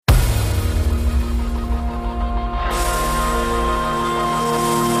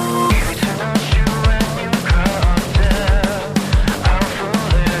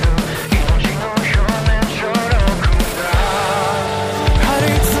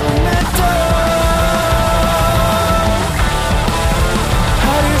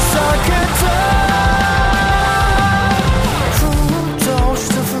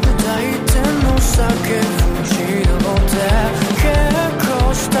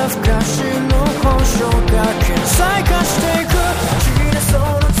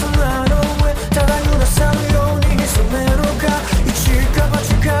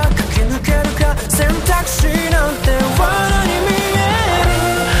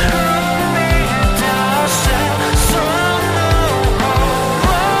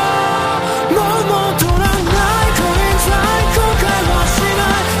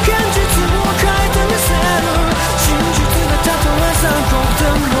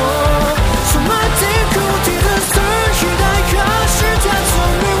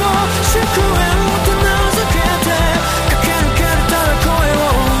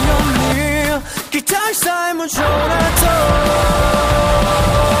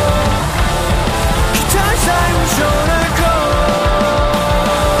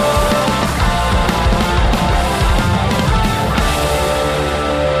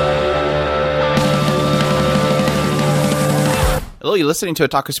listening to a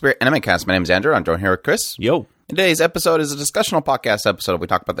Otaku Spirit Anime Cast. My name is Andrew. I'm joined here with Chris. Yo. Today's episode is a discussional podcast episode. We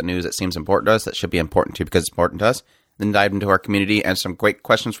talk about the news that seems important to us, that should be important to you because it's important to us. Then dive into our community and some great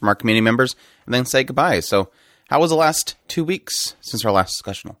questions from our community members, and then say goodbye. So, how was the last 2 weeks since our last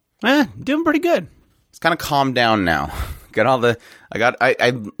discussional? Doing pretty good. It's kind of calmed down now.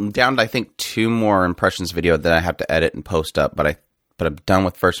 I downed, I think, 2 more impressions video that I have to edit and post up, but I'm done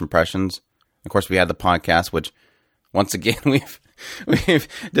with first impressions. Of course, we had the podcast, which once again we've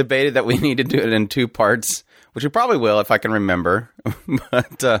debated that we need to do it in 2 parts, which we probably will if I can remember.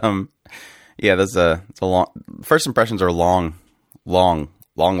 But yeah, it's a long. First impressions are long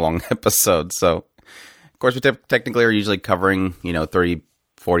episodes. So of course, we technically are usually covering 30,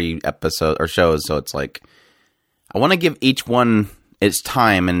 40 episodes or shows. So it's like I want to give each one its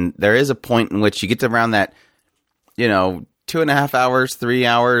time, and there is a point in which you get to around that 2.5 hours, 3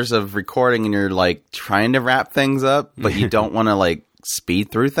 hours of recording, and you're like trying to wrap things up, but you don't want to like speed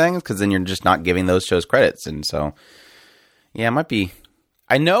through things because then you're just not giving those shows credits. And so, yeah, it might be.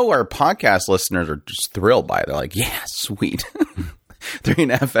 I know our podcast listeners are just thrilled by it. They're like, yeah, sweet.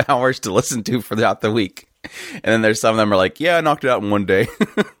 3.5 hours to listen to throughout the week. And then there's some of them are like, yeah, I knocked it out in one day.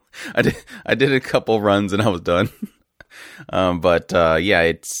 I did a couple runs and I was done.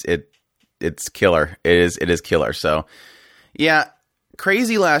 Yeah, it's killer. It is killer. So, yeah,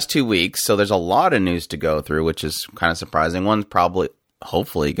 crazy last 2 weeks. So there's a lot of news to go through, which is kind of surprising. One's probably,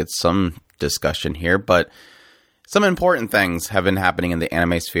 hopefully, gets some discussion here, but some important things have been happening in the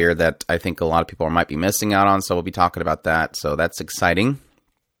anime sphere that I think a lot of people might be missing out on. So we'll be talking about that. So that's exciting.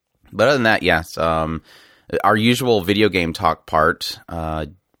 But other than that, yes, our usual video game talk part,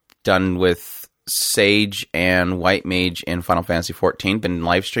 done with Sage and White Mage in Final Fantasy XIV, been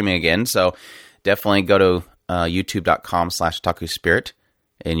live streaming again. So definitely go to youtube.com/otakuspirit,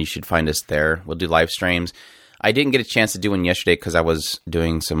 and you should find us there. We'll do live streams. I didn't get a chance to do one yesterday because I was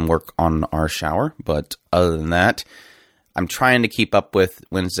doing some work on our shower. But other than that, I'm trying to keep up with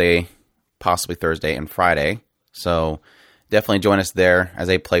Wednesday, possibly Thursday, and Friday. So definitely join us there as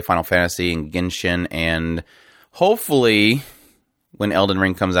I play Final Fantasy and Genshin. And hopefully, when Elden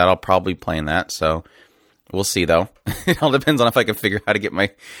Ring comes out, I'll probably be playing that. So we'll see, though. It all depends on if I can figure out how to get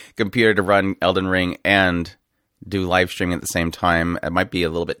my computer to run Elden Ring and do live streaming at the same time. It might be a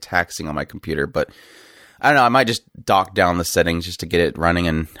little bit taxing on my computer, but I don't know. I might just dock down the settings just to get it running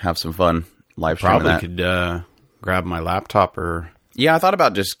and have some fun live streaming. Probably could grab my laptop or... Yeah, I thought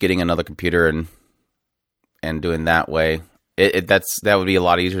about just getting another computer and doing that way. That would be a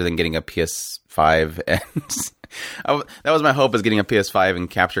lot easier than getting a PS5. And that was my hope, is getting a PS5 and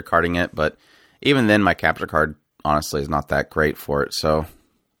capture carding it. But even then, my capture card, honestly, is not that great for it. So,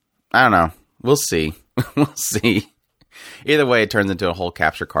 I don't know. We'll see. We'll see. Either way, it turns into a whole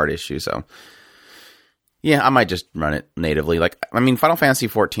capture card issue. So, yeah, I might just run it natively. Final Fantasy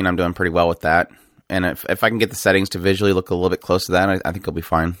XIV, I'm doing pretty well with that. And if I can get the settings to visually look a little bit close to that, I think it'll be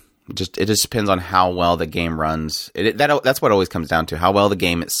fine. It just depends on how well the game runs. That's what it always comes down to, how well the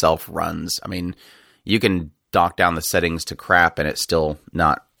game itself runs. I mean, you can dock down the settings to crap and it still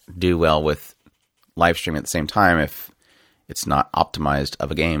not do well with live streaming at the same time if it's not optimized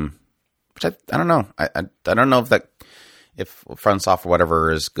of a game. Which I don't know. I don't know if FromSoft or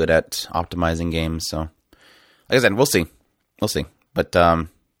whatever is good at optimizing games. So, like I said, we'll see. But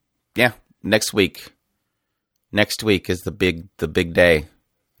yeah, next week is the big day.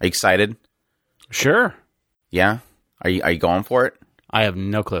 Are you excited? Sure. Yeah. Are you going for it? I have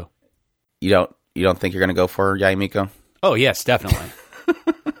no clue. You don't think you're going to go for Yaimiko? Oh yes, definitely.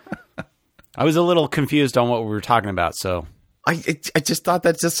 I was a little confused on what we were talking about, so I just thought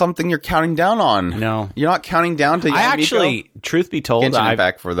that's just something you're counting down on. No, you're not counting down to Yaimiko. I actually, truth be told, Genshin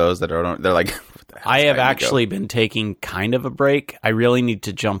Impact, for those that don't, they're like, I have actually been taking kind of a break. I really need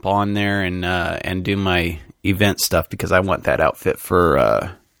to jump on there and do my event stuff because I want that outfit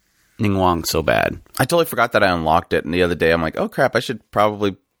for Ningguang so bad. I totally forgot that I unlocked it, and the other day I'm like, oh crap, I should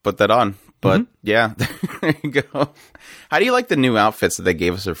probably put that on. But yeah, there you go. How do you like the new outfits that they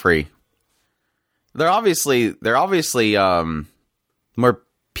gave us for free? They're obviously more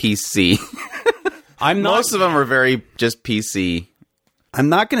PC. Most of them are very just PC. I'm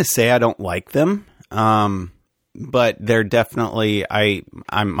not going to say I don't like them, but they're definitely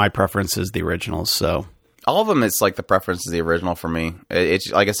my preference is the originals. So all of them, it's like the preference is the original for me. It's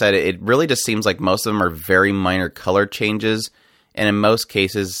like I said, it really just seems like most of them are very minor color changes, and in most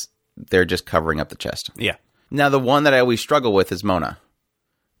cases, they're just covering up the chest. Yeah. Now, the one that I always struggle with is Mona.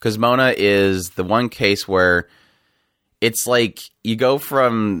 Because Mona is the one case where it's like you go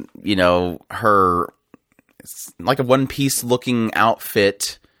from, her like a one-piece looking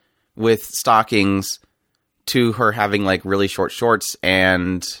outfit with stockings to her having like really short shorts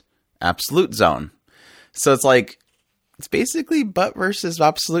and Absolute Zone. So it's like, it's basically butt versus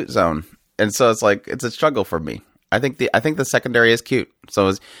Absolute Zone. And so it's like, it's a struggle for me. I think the secondary is cute.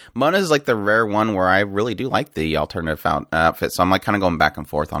 So Mona is like the rare one where I really do like the alternative outfit. So I'm like kind of going back and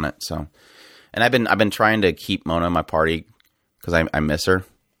forth on it. So, and I've been trying to keep Mona in my party because I miss her.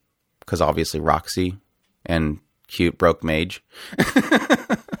 Because obviously Roxy and cute broke mage.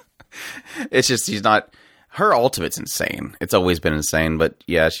 It's just, she's not, her ultimate's insane. It's always been insane, but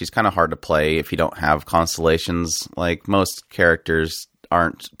yeah, she's kind of hard to play if you don't have constellations. Like most characters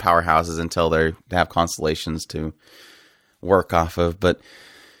aren't powerhouses until they have constellations to work off of. But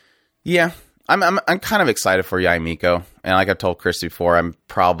yeah, I'm kind of excited for Yai Miko. And like I told Chris before, I'm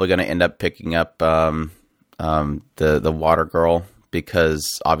probably going to end up picking up the Water Girl,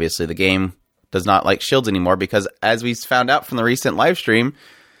 because obviously the game does not like shields anymore, because as we found out from the recent live stream,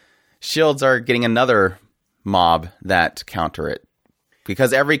 shields are getting another mob that counter it,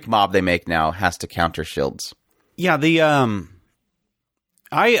 because every mob they make now has to counter shields. Yeah, the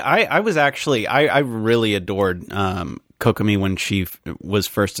I was actually I really adored Kokomi when she was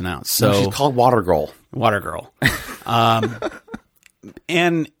first announced. So no, she's called Water Girl. Water Girl.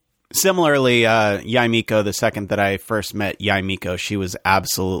 And similarly, Yai Miko, the second that I first met Yai Miko, she was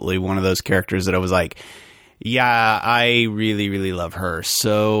absolutely one of those characters that I was like, yeah, I really, really love her.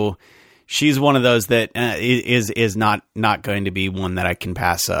 So she's one of those that is not going to be one that I can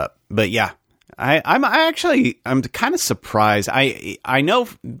pass up. But yeah, I'm kind of surprised. I know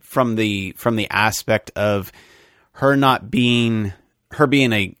from the aspect of her not being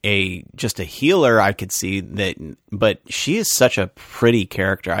a just a healer, I could see that, but she is such a pretty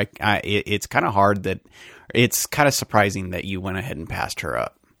character. It's kind of hard that it's kind of surprising that you went ahead and passed her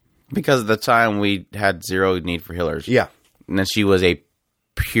up, because at the time we had zero need for healers. Yeah, and then she was a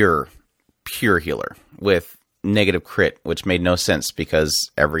pure healer with negative crit, which made no sense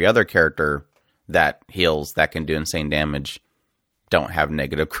because every other character that heals that can do insane damage don't have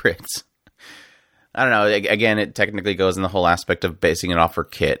negative crits. I don't know. Again, it technically goes in the whole aspect of basing it off her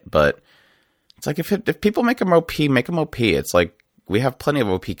kit, but it's like if people make them OP, make them OP. It's like we have plenty of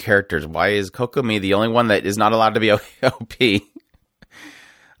OP characters. Why is Kokomi the only one that is not allowed to be OP?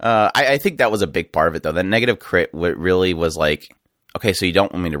 I think that was a big part of it, though. That negative crit really was like, okay, so you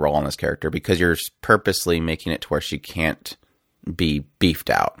don't want me to roll on this character because you're purposely making it to where she can't be beefed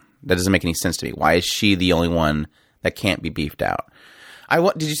out. That doesn't make any sense to me. Why is she the only one that can't be beefed out?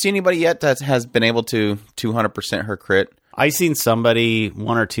 Did you see anybody yet that has been able to 200% her crit? I seen somebody,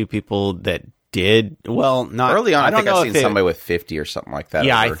 one or two people that did. Well, not early on. I think I've seen somebody with 50 or something like that.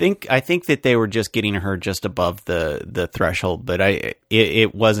 Yeah, I think that they were just getting her just above the threshold, but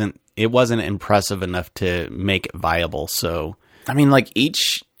it wasn't impressive enough to make it viable. So I mean, like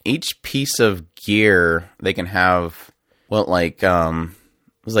each piece of gear they can have. Well, like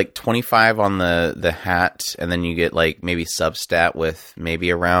it was like 25 on the hat, and then you get like maybe substat with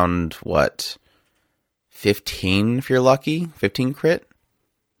maybe around 15 if you're lucky, 15 crit.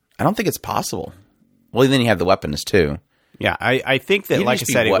 I don't think it's possible. Well, then you have the weapons too. Yeah, I think that, like I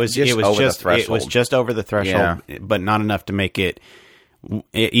said, it was just over the threshold, yeah, but not enough to make it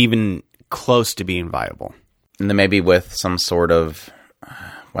even close to being viable. And then maybe with some sort of,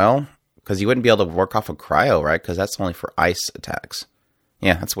 well, because you wouldn't be able to work off of cryo, right? Because that's only for ice attacks.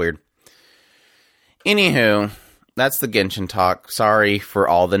 Yeah, that's weird. Anywho, that's the Genshin talk. Sorry for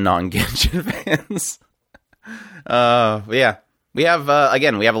all the non-Genshin fans. Yeah. We have,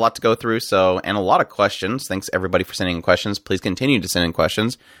 again, we have a lot to go through, and a lot of questions. Thanks, everybody, for sending in questions. Please continue to send in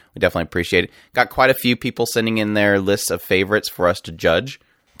questions. We definitely appreciate it. Got quite a few people sending in their lists of favorites for us to judge.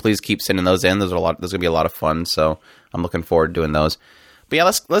 Please keep sending those in. There's going to be a lot of fun, so I'm looking forward to doing those. But yeah,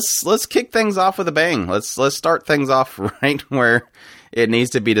 let's kick things off with a bang. Let's start things off right where it needs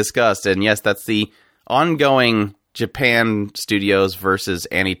to be discussed. And yes, that's the ongoing Japan Studios versus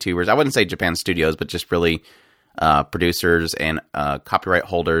AniTubers. I wouldn't say Japan Studios, but just really producers and copyright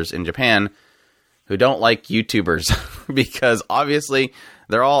holders in Japan who don't like YouTubers because obviously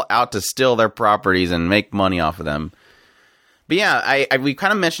they're all out to steal their properties and make money off of them. But yeah, we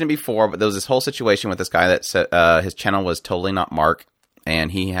kind of mentioned it before, but there was this whole situation with this guy that said his channel was totally not Mark,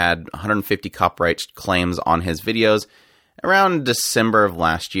 and he had 150 copyright claims on his videos around December of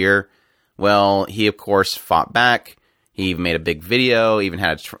last year. Well, he, of course, fought back. He even made a big video, even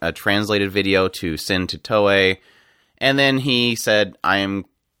had a translated video to send to Toei. And then he said,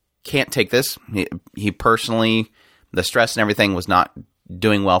 can't take this. He personally, the stress and everything was not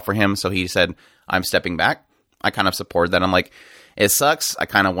doing well for him. So he said, I'm stepping back. I kind of supported that. I'm like, it sucks. I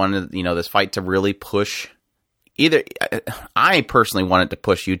kind of wanted, this fight to really push I personally wanted to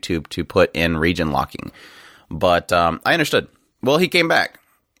push YouTube to put in region locking. But I understood. Well, he came back.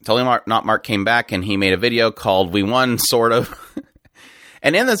 Totally Not Mark came back, and he made a video called We Won, sort of.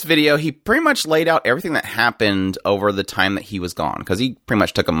 And in this video, he pretty much laid out everything that happened over the time that he was gone, because he pretty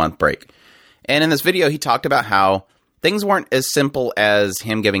much took a month break. And in this video, he talked about how things weren't as simple as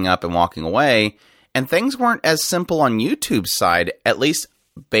him giving up and walking away, and things weren't as simple on YouTube's side, at least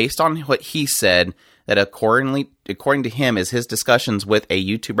based on what he said, that according to him is his discussions with a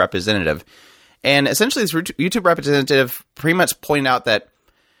YouTube representative. And essentially, this YouTube representative pretty much pointed out that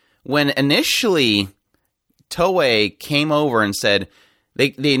when initially Toei came over and said,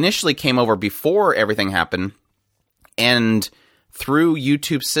 they initially came over before everything happened, and through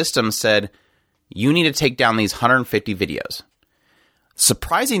YouTube's system said, you need to take down these 150 videos.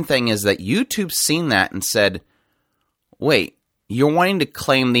 Surprising thing is that YouTube's seen that and said, wait, you're wanting to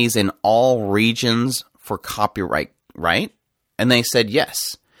claim these in all regions for copyright, right? And they said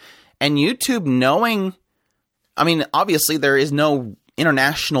yes. And YouTube, knowing, I mean, obviously there is no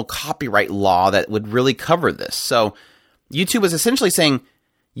international copyright law that would really cover this. So YouTube was essentially saying,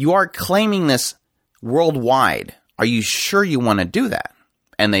 you are claiming this worldwide. Are you sure you want to do that?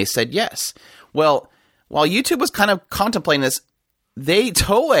 And they said yes. Well, while YouTube was kind of contemplating this,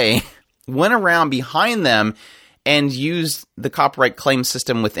 Toei went around behind them and used the copyright claim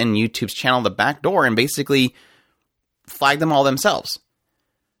system within YouTube's channel, the back door, and basically flagged them all themselves.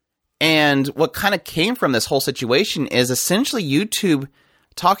 And what kind of came from this whole situation is essentially YouTube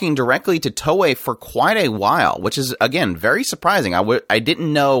talking directly to Toei for quite a while, which is, again, very surprising. I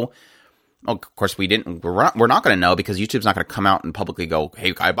didn't know. Oh, of course, we're not going to know, because YouTube's not going to come out and publicly go,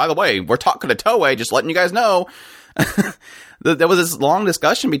 hey, by the way, we're talking to Toei, just letting you guys know. There was this long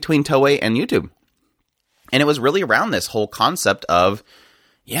discussion between Toei and YouTube. And it was really around this whole concept of,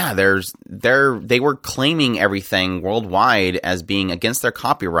 yeah, they were claiming everything worldwide as being against their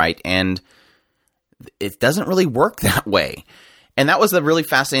copyright, and it doesn't really work that way. And that was the really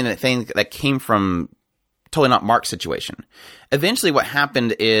fascinating thing that came from Totally Not Mark's situation. Eventually what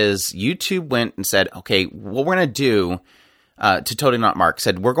happened is YouTube went and said, okay, what we're going to do to Totally Not Mark,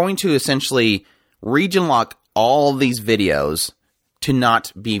 said we're going to essentially region lock all these videos to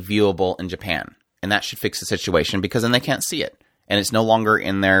not be viewable in Japan. And that should fix the situation, because then they can't see it. And it's no longer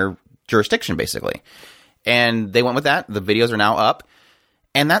in their jurisdiction, basically. And they went with that. The videos are now up.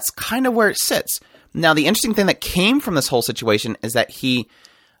 And that's kind of where it sits. Now, the interesting thing that came from this whole situation is that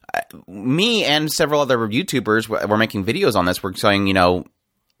me and several other YouTubers were making videos on this. We're saying,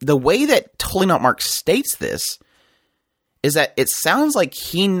 the way that Totally Not Mark states this is that it sounds like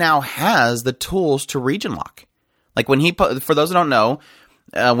he now has the tools to region lock. Like when for those who don't know,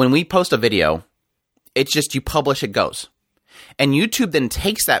 when we post a video, it's just you publish, it goes. And YouTube then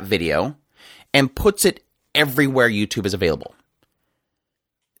takes that video and puts it everywhere YouTube is available.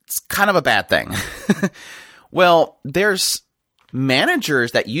 It's kind of a bad thing. Well, there's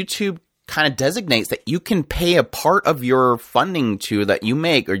managers that YouTube kind of designates that you can pay a part of your funding to, that you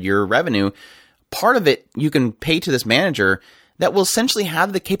make, or your revenue, part of it you can pay to this manager that will essentially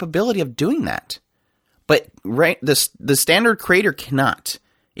have the capability of doing that. But the standard creator cannot.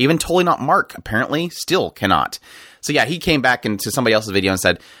 Even Totally Not Mark apparently still cannot. So yeah, he came back into somebody else's video and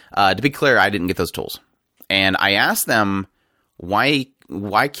said, to be clear, I didn't get those tools. And I asked them, why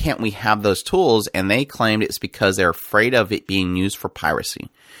can't we have those tools? And they claimed it's because they're afraid of it being used for piracy.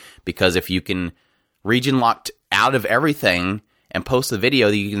 Because if you can region locked out of everything and post the video,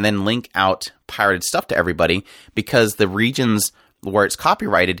 you can then link out pirated stuff to everybody, because the regions where it's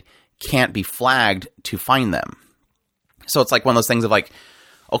copyrighted can't be flagged to find them. So it's like one of those things of like,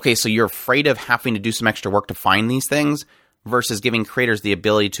 okay, so you're afraid of having to do some extra work to find these things versus giving creators the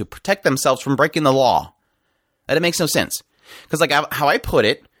ability to protect themselves from breaking the law. That makes no sense. Because like how I put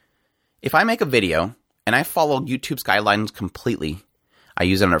it, if I make a video and I follow YouTube's guidelines completely, I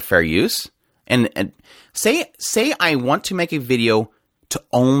use it under fair use, and say I want to make a video to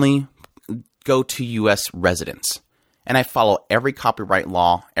only go to U.S. residents, and I follow every copyright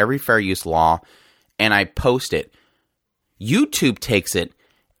law, every fair use law, and I post it, YouTube takes it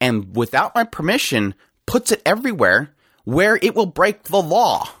and without my permission puts it everywhere where it will break the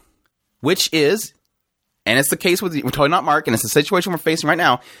law, which is, and it's the case with Totally Not Mark, and it's the situation we're facing right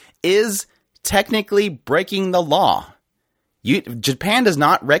now, is technically breaking the law. Japan does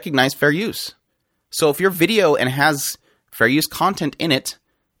not recognize fair use. So if your video and has fair use content in it,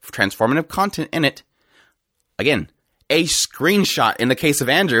 transformative content in it, again, a screenshot in the case of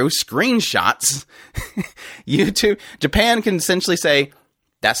Andrew, screenshots, Japan can essentially say,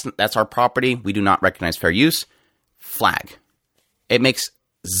 that's our property, we do not recognize fair use, flag. It makes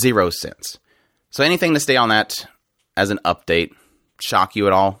zero sense. So anything to stay on that as an update, shock you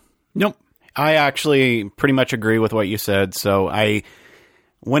at all? Nope. I actually pretty much agree with what you said. So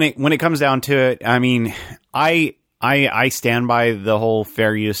when it comes down to it, I mean, I stand by the whole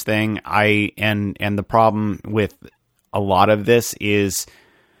fair use thing. And the problem with a lot of this is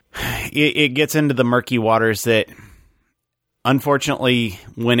it gets into the murky waters that, unfortunately,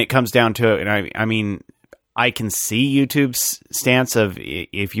 when it comes down to it, and I mean, I can see YouTube's stance of,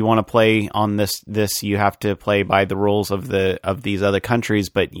 if you want to play on this, you have to play by the rules of these other countries.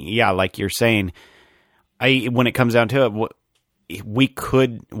 But yeah, like you're saying, when it comes down to it,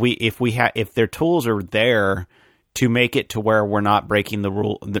 if their tools are there to make it to where we're not breaking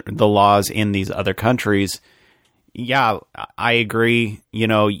the laws in these other countries. Yeah, I agree. You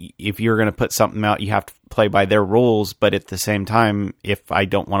know, if you're going to put something out, you have to play by their rules. But at the same time, if I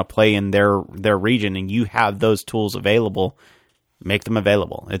don't want to play in their region and you have those tools available, make them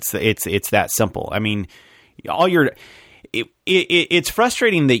available. It's that simple. I mean, it's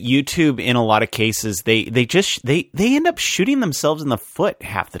frustrating that YouTube, in a lot of cases, they end up shooting themselves in the foot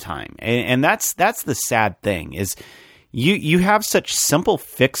half the time, and that's the sad thing is you have such simple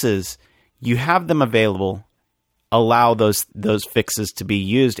fixes, you have them available. Allow those fixes to be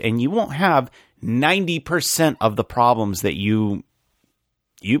used, and you won't have 90% of the problems that you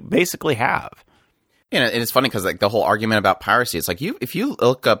basically have. Yeah, and it's funny because like the whole argument about piracy, it's like if you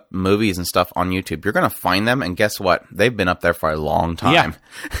look up movies and stuff on YouTube, you're gonna find them, and guess what? They've been up there for a long time. Yeah.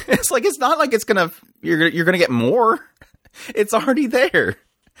 It's like, it's not like you're gonna get more. It's already there,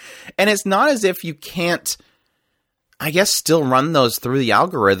 and it's not as if you can't, I guess, still run those through the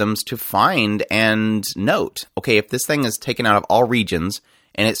algorithms to find and note, okay, if this thing is taken out of all regions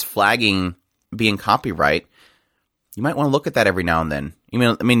and it's flagging being copyright, you might want to look at that every now and then.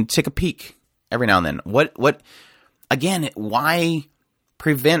 I mean, take a peek every now and then. What again, why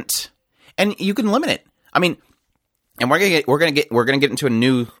prevent? And you can limit it. I mean, and we're going to get into a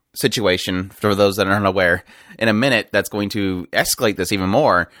new situation for those that are unaware in a minute that's going to escalate this even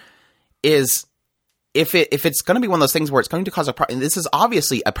more, is if it's going to be one of those things where it's going to cause a problem. This is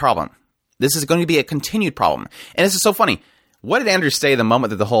obviously a problem. This is going to be a continued problem. And this is so funny. What did Andrew say the moment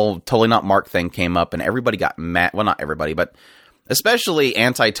that the whole Totally Not Mark thing came up and everybody got mad? Well, not everybody, but especially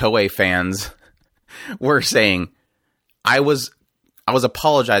anti-Toei fans were saying, I was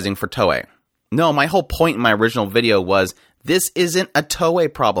apologizing for Toei. No, my whole point in my original video was, this isn't a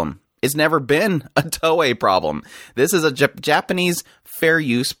Toei problem. It's never been a Toei problem. This is a Japanese fair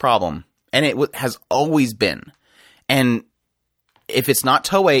use problem. And it has always been. And if it's not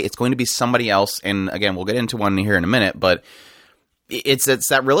Toei, it's going to be somebody else. And again, we'll get into one here in a minute, but it's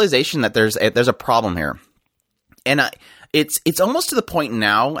that realization that there's a problem here. And it's almost to the point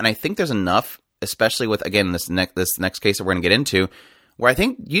now, and I think there's enough, especially with, again, this next case that we're going to get into, where I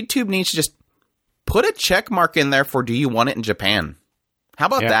think YouTube needs to just put a check mark in there for, do you want it in Japan? How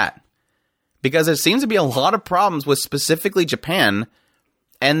about that? Because there seems to be a lot of problems with specifically Japan,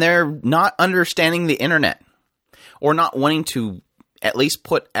 and they're not understanding the internet, or not wanting to at least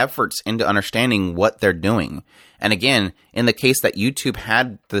put efforts into understanding what they're doing. And again, in the case that YouTube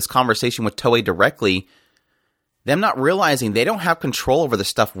had this conversation with Toei directly, them not realizing they don't have control over the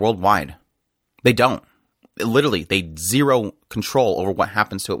stuff worldwide. They don't. Literally, they zero control over what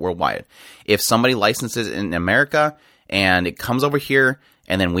happens to it worldwide. If somebody licenses it in America and it comes over here,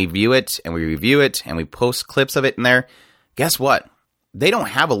 and then we view it and we review it and we post clips of it in there, guess what? They don't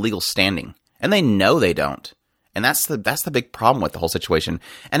have a legal standing, and they know they don't. And that's the big problem with the whole situation.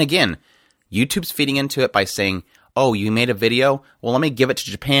 And again, YouTube's feeding into it by saying, oh, you made a video? Well, let me give it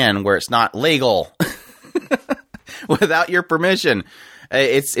to Japan where it's not legal without your permission.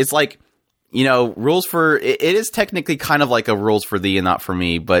 It's like, you know, rules for, it is technically kind of like a rules for thee and not for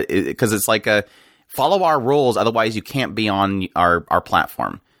me, but because it's like a follow our rules, otherwise you can't be on our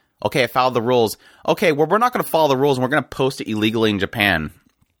platform. Okay, I followed the rules. Okay, well, we're not going to follow the rules, and we're going to post it illegally in Japan.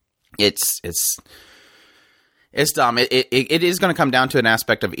 It's dumb. It is going to come down to an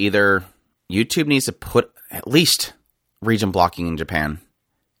aspect of either YouTube needs to put at least region blocking in Japan,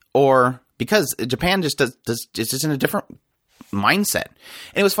 or because Japan just does it's just in a different mindset.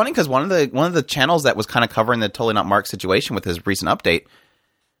 And it was funny because one of the channels that was kind of covering the Totally Not Mark situation with his recent update,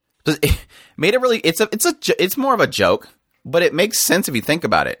 it made it really. It's more of a joke, but it makes sense if you think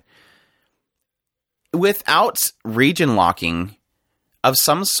about it. Without region locking of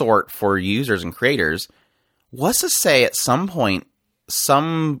some sort for users and creators, what's to say at some point,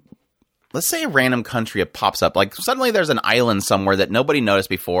 let's say a random country pops up, like suddenly there's an island somewhere that nobody noticed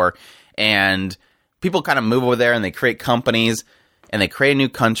before, and people kind of move over there and they create companies and they create a new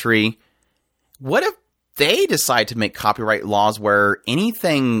country. What if they decide to make copyright laws where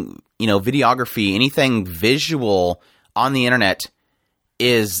anything, videography, anything visual on the internet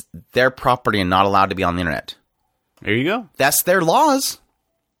is their property and not allowed to be on the internet. There you go. That's their laws.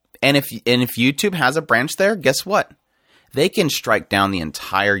 And if YouTube has a branch there, guess what? They can strike down the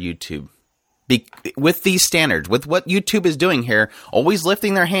entire YouTube. With these standards, with what YouTube is doing here, always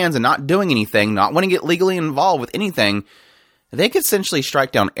lifting their hands and not doing anything, not wanting to get legally involved with anything, they could essentially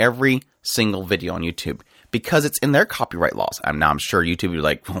strike down every single video on YouTube because it's in their copyright laws. I'm sure YouTube would be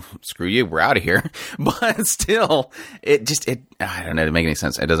like, well, screw you, we're out of here. But still, I don't know, it doesn't make any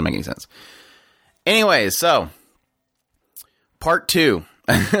sense. It doesn't make any sense. Anyways, so part 2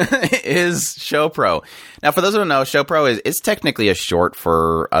 is ShowPro. Now, for those who don't know, ShowPro is technically a short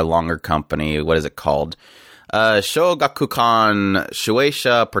for a longer company. What is it called? Shogakukan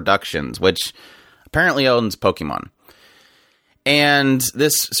Shueisha Productions, which apparently owns Pokemon. And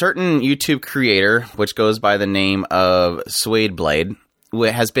this certain YouTube creator, which goes by the name of Suede Blade,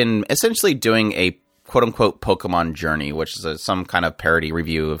 has been essentially doing a quote-unquote Pokemon journey, which is some kind of parody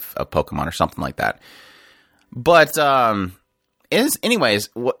review of Pokemon or something like that. But anyways,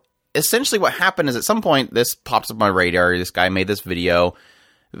 essentially what happened is at some point this pops up on my radar. This guy made this video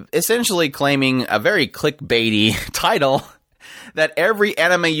essentially claiming a very clickbaity title that every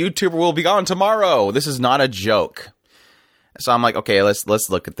anime YouTuber will be gone tomorrow. This is not a joke. So I'm like, okay, let's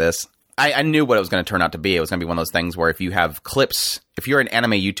look at this. I knew what it was going to turn out to be. It was going to be one of those things where if you have clips, if you're an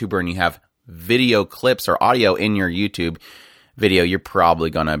anime YouTuber and you have video clips or audio in your YouTube video, you're probably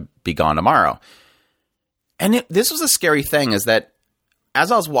going to be gone tomorrow. And this was a scary thing, is that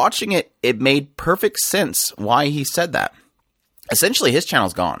as I was watching it, it made perfect sense why he said that. Essentially, his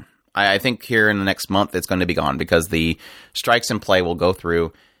channel's gone. I think here in the next month, it's going to be gone because the strikes in play will go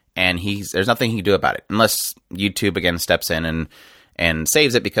through, and there's nothing he can do about it unless YouTube again steps in and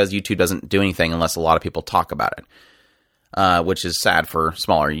saves it, because YouTube doesn't do anything unless a lot of people talk about it, which is sad for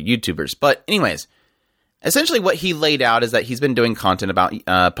smaller YouTubers. But anyways, essentially what he laid out is that he's been doing content about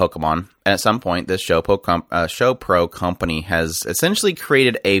Pokemon, and at some point this ShowPro company has essentially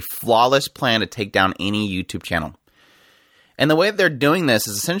created a flawless plan to take down any YouTube channel. And the way that they're doing this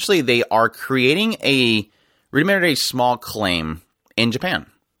is essentially they are creating a rudimentary small claim in Japan.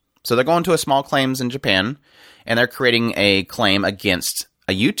 So they're going to a small claims in Japan, and they're creating a claim against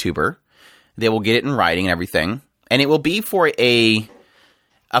a YouTuber. They will get it in writing and everything, and it will be for a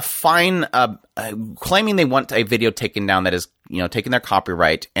fine, claiming they want a video taken down that is, taking their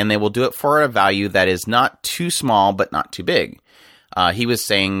copyright, and they will do it for a value that is not too small but not too big. He was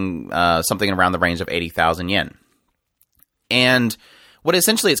saying something around the range of 80,000 yen. And what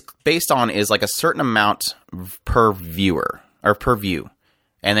essentially it's based on is like a certain amount per viewer or per view.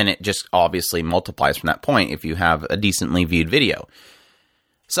 And then it just obviously multiplies from that point if you have a decently viewed video.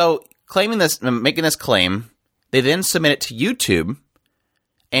 So making this claim, they then submit it to YouTube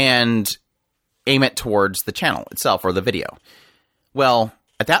and aim it towards the channel itself or the video. Well,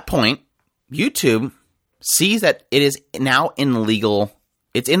 at that point, YouTube sees that it is now in the legal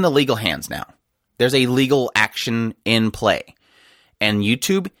hands now. There's a legal action in play. And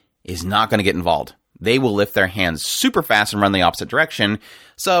YouTube is not going to get involved. They will lift their hands super fast and run the opposite direction.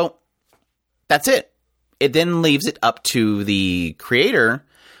 So that's it. It then leaves it up to the creator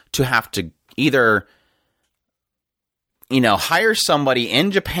to have to either, hire somebody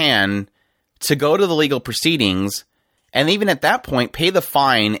in Japan to go to the legal proceedings, and even at that point, pay the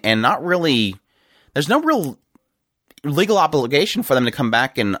fine, and there's no real legal obligation for them to come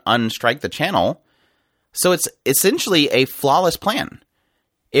back and unstrike the channel. So it's essentially a flawless plan.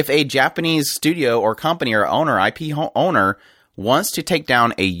 If a Japanese studio or company or owner, IP owner, wants to take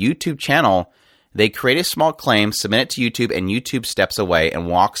down a YouTube channel, they create a small claim, submit it to YouTube, and YouTube steps away and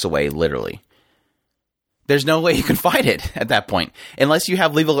walks away, literally. There's no way you can fight it at that point, unless you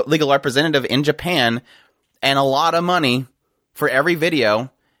have legal representative in Japan and a lot of money for every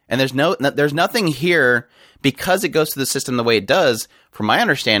video. And there's nothing here, because it goes through the system the way it does. From my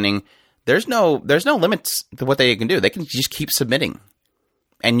understanding, there's no limits to what they can do. They can just keep submitting,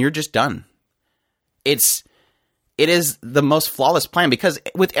 and you're just done. It is the most flawless plan, because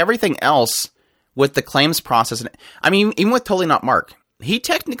with everything else, with the claims process, even with Totally Not Mark, he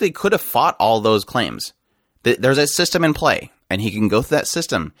technically could have fought all those claims. There's a system in play, and he can go through that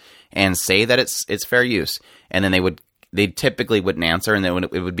system and say that it's fair use, and then they typically wouldn't answer, and then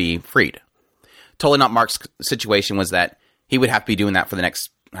it would be freed. Totally Not Mark's situation was that he would have to be doing that for the next,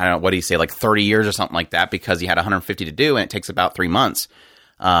 I don't know, what do you say, like 30 years or something like that, because he had 150 to do, and it takes about 3 months.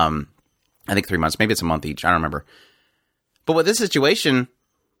 I think 3 months, maybe it's a month each, I don't remember. But with this situation,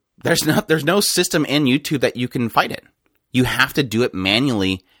 there's no system in YouTube that you can fight it. You have to do it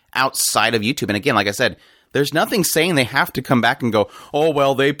manually outside of YouTube. And again, like I said, There's nothing saying they have to come back and go, oh,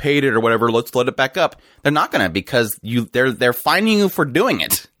 well, they paid it or whatever, let's let it back up. They're not going to, because they're fining you for doing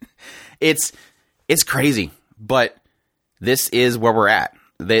it. It's crazy, but this is where we're at.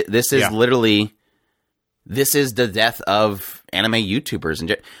 This is literally, this is the death of anime YouTubers.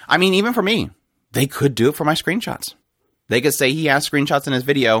 And I mean, even for me, they could do it for my screenshots. They could say he has screenshots in his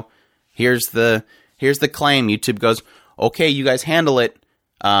video. Here's the claim. YouTube goes, okay, you guys handle it.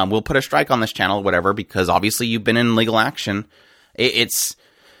 We'll put a strike on this channel, whatever, because obviously you've been in legal action. It's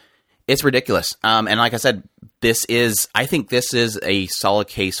ridiculous. And like I said, I think this is a solid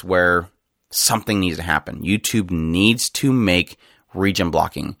case where something needs to happen. YouTube needs to make region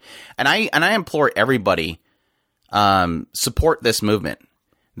blocking. And I implore everybody, support this movement.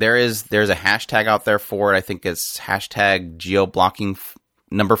 There's a hashtag out there for it. I think it's hashtag geoblocking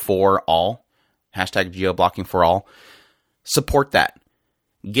 #4 all. Hashtag geoblocking for all. Support that.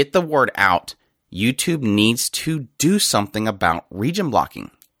 Get the word out. YouTube needs to do something about region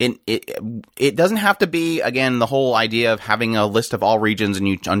blocking. It doesn't have to be, again, the whole idea of having a list of all regions and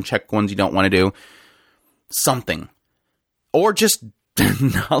you uncheck ones you don't want to do. Something. Or just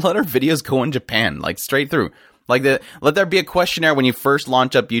not let our videos go in Japan, like straight through. Like let there be a questionnaire when you first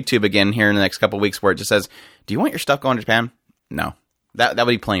launch up YouTube again here in the next couple of weeks where it just says, do you want your stuff going to Japan? No. That would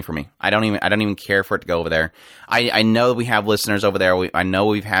be plenty for me. I don't even care for it to go over there. I know that we have listeners over there. I know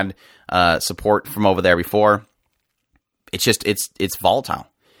we've had support from over there before. It's just it's volatile.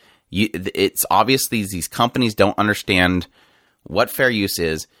 It's obvious these companies don't understand what fair use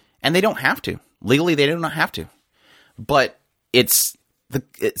is, and they don't have to. Legally, they do not have to. But it's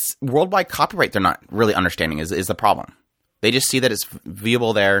worldwide copyright they're not really understanding is the problem. They just see that it's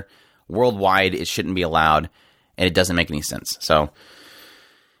viewable there. Worldwide, it shouldn't be allowed, and it doesn't make any sense. So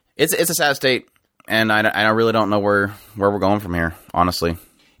it's a sad state, and I really don't know where we're going from here, honestly.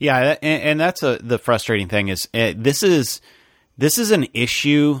 Yeah, and that's the frustrating thing is this is an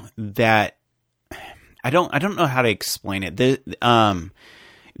issue that I don't know how to explain it. The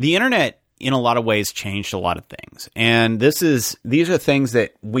internet in a lot of ways changed a lot of things, and these are things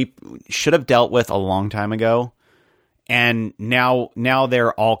that we should have dealt with a long time ago, and now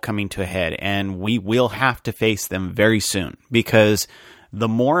they're all coming to a head, and we will have to face them very soon, because the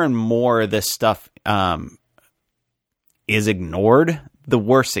more and more this stuff is ignored, the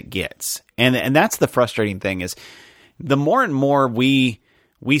worse it gets. And that's the frustrating thing is the more and more we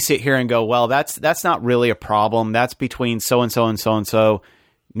sit here and go, well, that's not really a problem. That's between so-and-so and so-and-so.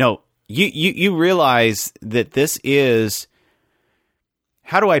 No, you realize that this is,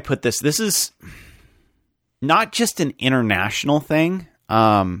 how do I put this? This is not just an international thing.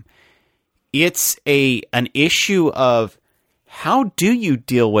 It's an issue of, how do you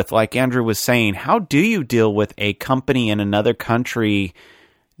deal with, like Andrew was saying, how do you deal with a company in another country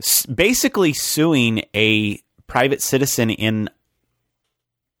basically suing a private citizen in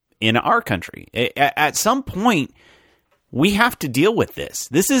our country? At some point, we have to deal with this.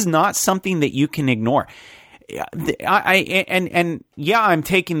 This is not something that you can ignore. I'm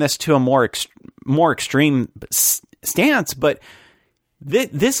taking this to a more extreme stance, but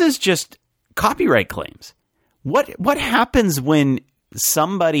this is just copyright claims. What happens when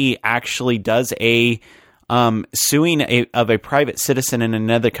somebody actually does a suing of a private citizen in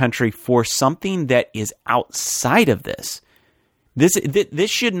another country for something that is outside of this?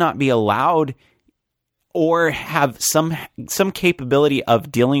 This should not be allowed, or have some capability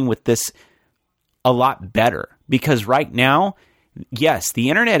of dealing with this a lot better. Because right now, yes,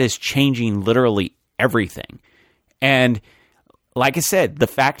 the internet is changing literally everything. And like I said, the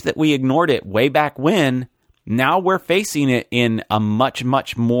fact that we ignored it way back when, now we're facing it in a much,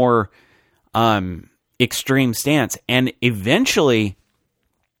 much more extreme stance. And eventually,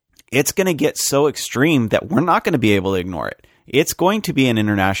 it's going to get so extreme that we're not going to be able to ignore it. It's going to be an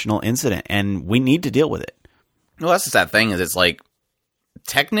international incident, and we need to deal with it. Well, that's the sad thing, is it's like,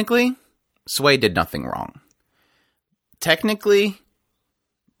 technically, Sway did nothing wrong. Technically,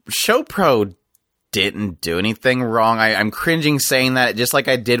 ShowPro didn't do anything wrong. I'm cringing saying that, just like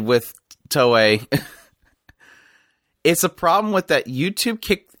I did with Toei. It's a problem with that YouTube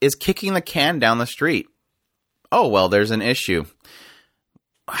is kicking the can down the street. Oh, well, there's an issue.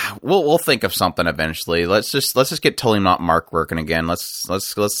 We'll think of something eventually. Let's just get Totally Not Mark working again.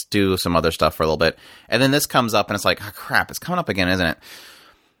 Let's do some other stuff for a little bit. And then this comes up and it's like, oh, crap, it's coming up again, isn't it?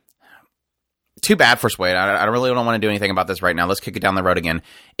 Too bad for Sway. I really don't want to do anything about this right now. Let's kick it down the road again.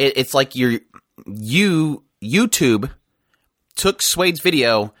 It's like YouTube took Sway's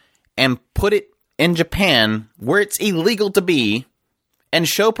video and put it in Japan, where it's illegal to be, and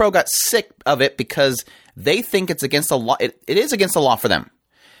ShowPro got sick of it because they think it's against the law. It is against the law for them.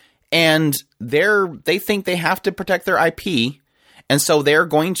 and they think they have to protect their IP, and so they're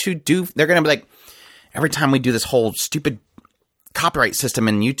going to be like, every time we do this whole stupid copyright system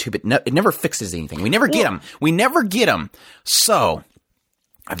in YouTube, it never fixes anything. We never get them. So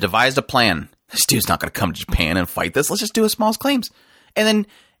I've devised a plan. This dude's not going to come to Japan and fight this. Let's just do a small claims. And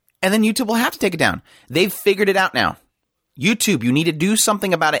then YouTube will have to take it down. They've figured it out now. YouTube, you need to do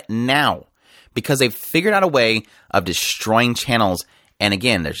something about it now, because they've figured out a way of destroying channels. And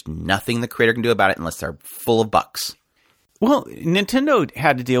again, there's nothing the creator can do about it unless they're full of bucks. Well, Nintendo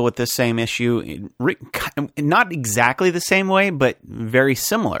had to deal with this same issue, not exactly the same way, but very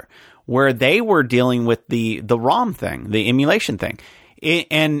similar, where they were dealing with the ROM thing, the emulation thing.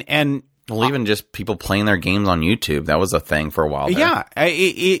 Well, even just people playing their games on YouTube, that was a thing for a while there. Yeah,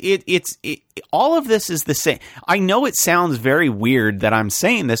 it's all of this is the same. I know it sounds very weird that I'm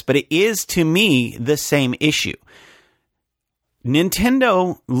saying this, but it is, to me, the same issue.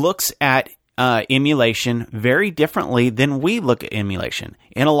 Nintendo looks at emulation very differently than we look at emulation.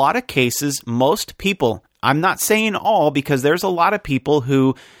 In a lot of cases, most people, I'm not saying all, because there's a lot of people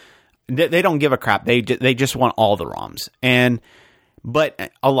who they don't give a crap. They just want all the ROMs.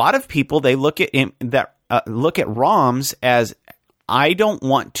 But a lot of people, they look at ROMs as, I don't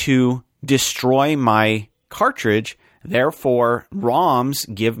want to destroy my cartridge, therefore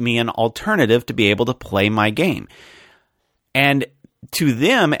ROMs give me an alternative to be able to play my game. And to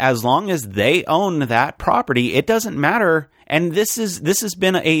them, as long as they own that property, it doesn't matter. And this has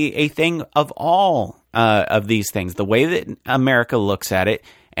been a thing of all of these things. The way that America looks at it,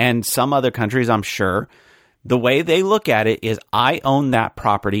 and some other countries, I'm sure, the way they look at it is, I own that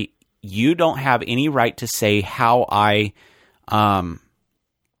property. You don't have any right to say how I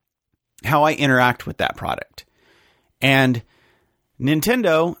interact with that product. And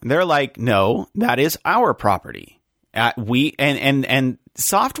Nintendo, they're like, no, that is our property. And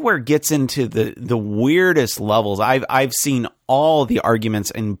software gets into the weirdest levels. I've seen all the arguments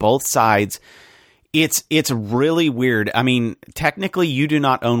in both sides. It's really weird. I mean, technically, you do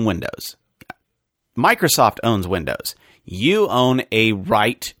not own Windows. Microsoft owns Windows. You own a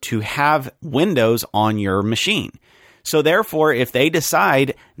right to have Windows on your machine. So therefore, if they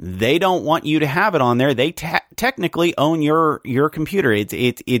decide they don't want you to have it on there, they technically own your computer.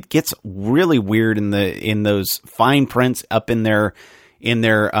 It gets really weird in those fine prints up in their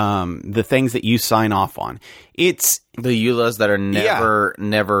the things that you sign off on. It's the EULAs that are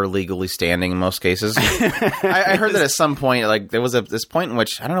never legally standing in most cases. I heard that at some point, like, there was this point in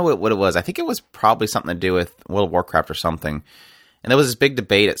which, I don't know what it was. I think it was probably something to do with World of Warcraft or something. And there was this big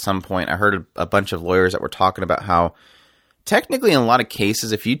debate at some point. I heard a bunch of lawyers that were talking about how, technically, in a lot of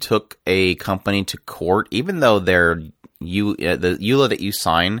cases, if you took a company to court, even though the EULA that you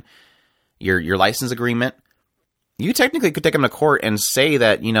sign, your license agreement, you technically could take them to court and say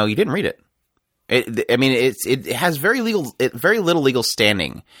that, you didn't read it. It has very little legal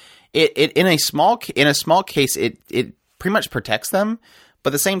standing. In a small case, it pretty much protects them, but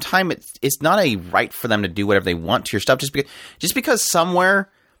at the same time, it's not a right for them to do whatever they want to your stuff. Just because somewhere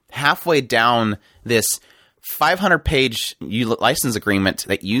halfway down this 500-page license agreement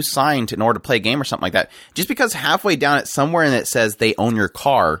that you signed in order to play a game or something like that, just because halfway down it somewhere and it says they own your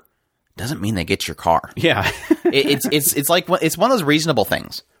car, doesn't mean they get your car. Yeah, it's like, it's one of those reasonable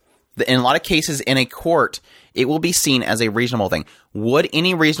things. In a lot of cases in a court, it will be seen as a reasonable thing. Would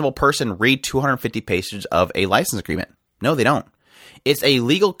any reasonable person read 250 pages of a license agreement? No, they don't. It's a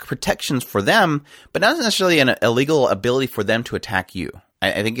legal protections for them, but not necessarily a legal ability for them to attack you.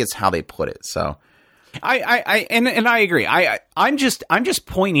 I think it's how they put it. So, I agree. I'm just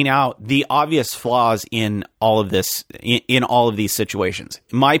pointing out the obvious flaws in all of this, in all of these situations.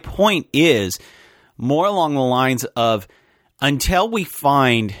 My point is more along the lines of, until we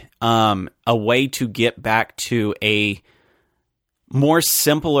find a way to get back to a more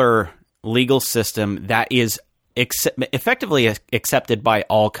simpler legal system that is effectively accepted by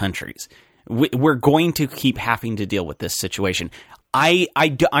all countries, we're going to keep having to deal with this situation. I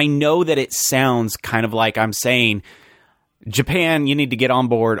know that it sounds kind of like I'm saying, Japan, you need to get on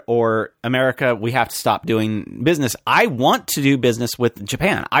board, or America, we have to stop doing business. I want to do business with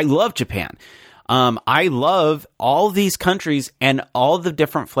Japan. I love Japan. I love all these countries and all the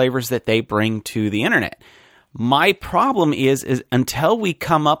different flavors that they bring to the internet. My problem is until we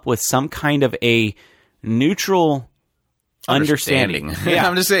come up with some kind of a neutral understanding. Yeah,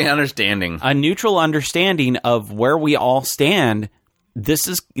 I'm just saying understanding. A neutral understanding of where we all stand. This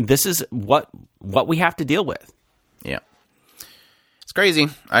is what we have to deal with. Yeah. It's crazy.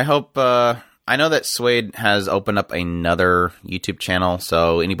 I hope I know that Suede has opened up another YouTube channel,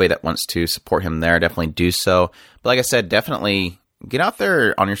 so anybody that wants to support him there, definitely do so. But like I said, definitely get out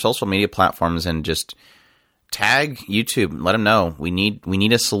there on your social media platforms and just tag YouTube. Let them know we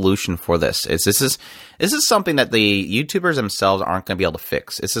need a solution for this. This is something that the YouTubers themselves aren't going to be able to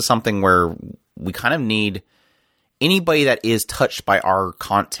fix. This is something where we kind of need anybody that is touched by our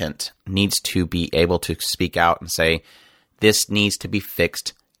content needs to be able to speak out and say, this needs to be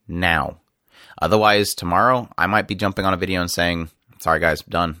fixed now. Otherwise, tomorrow, I might be jumping on a video and saying, sorry guys,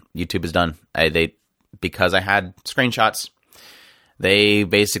 done. YouTube is done. Because I had screenshots, they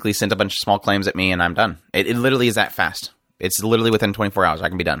basically sent a bunch of small claims at me and I'm done. It literally is that fast. It's literally within 24 hours. I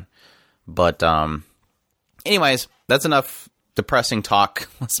can be done. But anyways, that's enough depressing talk.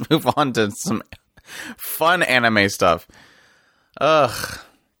 Let's move on to some fun anime stuff. Ugh.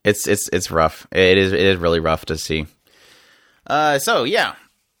 It's rough. It is really rough to see. So yeah.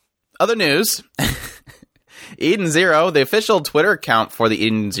 Other news. Eden Zero, the official Twitter account for the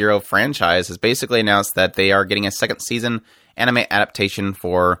Eden Zero franchise, has basically announced that they are getting a second season anime adaptation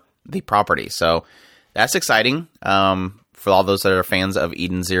for the property. So that's exciting for all those that are fans of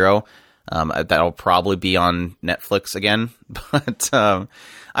Eden Zero. That'll probably be on Netflix again. But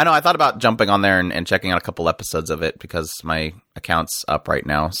I know I thought about jumping on there and checking out a couple episodes of it because my account's up right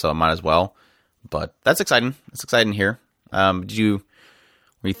now, so I might as well. But that's exciting. It's exciting here. Were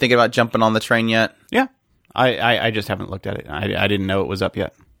you thinking about jumping on the train yet? Yeah. I just haven't looked at it. I didn't know it was up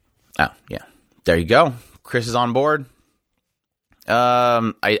yet. Oh, yeah. There you go. Chris is on board.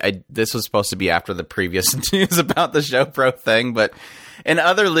 This was supposed to be after the previous news about the ShowPro thing, but in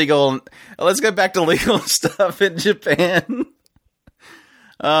other let's get back to legal stuff in Japan.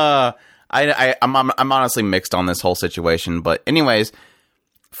 I'm honestly mixed on this whole situation, but anyways,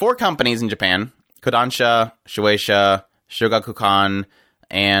 4 companies in Japan, Kodansha, Shueisha, Shogakukan,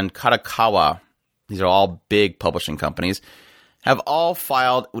 and Katakawa, these are all big publishing companies, have all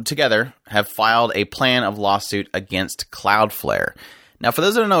filed a plan of lawsuit against Cloudflare. Now, for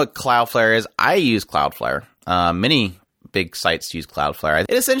those that don't know what Cloudflare is, I use Cloudflare. Many big sites use Cloudflare.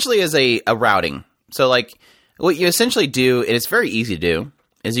 It essentially is a routing. So, like, what you essentially do, and it's very easy to do,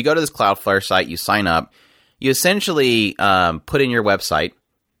 is you go to this Cloudflare site, you sign up, you essentially put in your website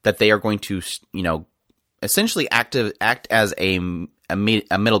that they are going to, essentially act as a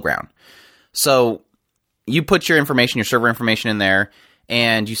middle ground. So you put your information, your server information in there,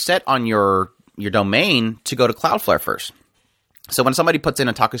 and you set on your domain to go to Cloudflare first. So when somebody puts in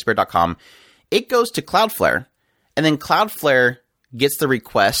a otakuspirit.com, it goes to Cloudflare, and then Cloudflare gets the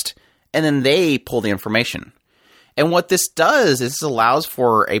request, and then they pull the information. And what this does is this allows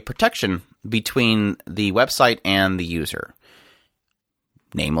for a protection between the website and the user.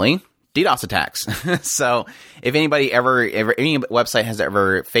 Namely, DDoS attacks. So if any website has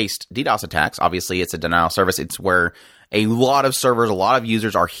ever faced DDoS attacks, obviously it's a denial of service. It's where a lot of servers, a lot of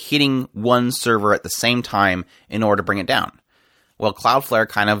users are hitting one server at the same time in order to bring it down. Well, Cloudflare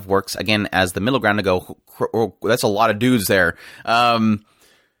kind of works, again, as the middle ground to go, oh, that's a lot of dudes there.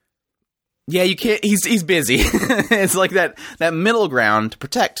 Yeah, you can't, he's busy. It's like that middle ground to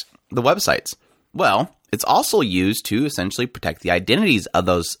protect the websites. Well, it's also used to essentially protect the identities of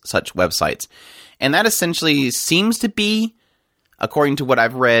those such websites. And that essentially seems to be, according to what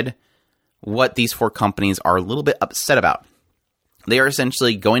I've read, what these 4 companies are a little bit upset about. They are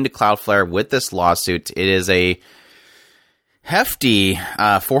essentially going to Cloudflare with this lawsuit. It is a hefty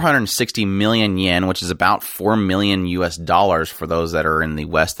 460 million yen, which is about $4 million US for those that are in the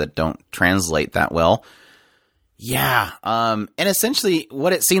West that don't translate that well. Yeah, and essentially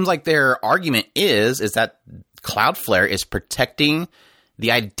what it seems like their argument is that Cloudflare is protecting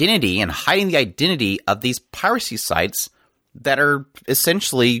the identity and hiding the identity of these piracy sites that are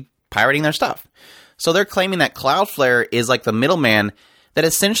essentially pirating their stuff. So they're claiming that Cloudflare is like the middleman that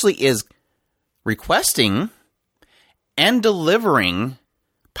essentially is requesting and delivering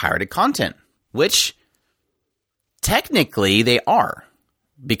pirated content, which technically they are.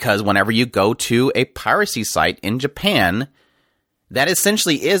 Because whenever you go to a piracy site in Japan, that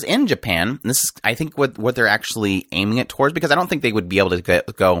essentially is in Japan. And this is, I think, what they're actually aiming it towards, because I don't think they would be able to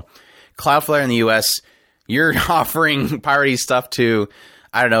go, Cloudflare in the US, you're offering piratey stuff to,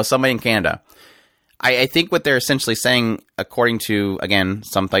 I don't know, somebody in Canada. I think what they're essentially saying, according to, again,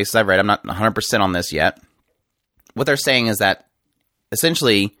 some places I've read, I'm not 100% on this yet, what they're saying is that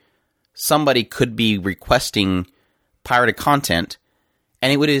essentially somebody could be requesting pirated content,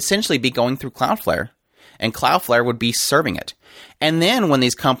 and it would essentially be going through Cloudflare, and Cloudflare would be serving it. And then when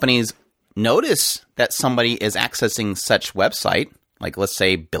these companies notice that somebody is accessing such website, like let's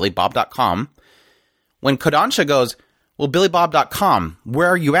say BillyBob.com, when Kodansha goes, well, BillyBob.com, where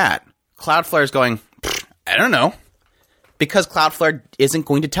are you at? Cloudflare is going, I don't know, because Cloudflare isn't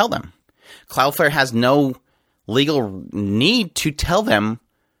going to tell them. Cloudflare has no legal need to tell them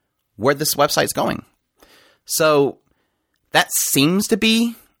where this website's going. So that seems to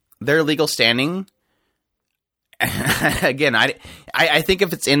be their legal standing. Again, I think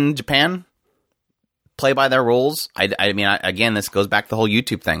if it's in Japan, play by their rules. Again, this goes back to the whole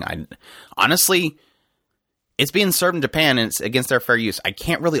YouTube thing. Honestly, it's being served in Japan and it's against their fair use. I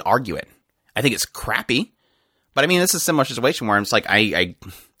can't really argue it. I think it's crappy, but I mean, this is a similar situation where I'm just like,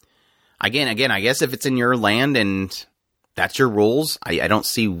 again, I guess if it's in your land and that's your rules, I don't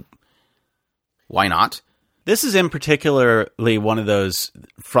see why not. This is in particularly one of those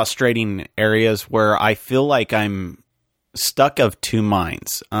frustrating areas where I feel like I'm stuck of two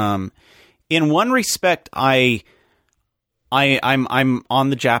minds. In one respect, I'm on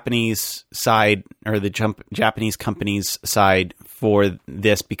the Japanese side, or the Japanese company's side for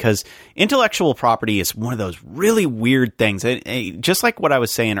this, because intellectual property is one of those really weird things. Just like what I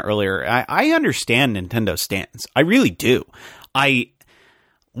was saying earlier, I understand Nintendo stands. I really do.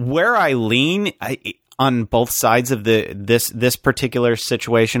 Where I lean on both sides of this particular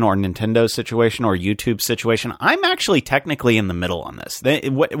situation, or Nintendo situation, or YouTube situation, I'm actually technically in the middle on this.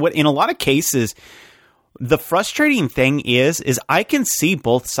 What in a lot of cases, the frustrating thing is I can see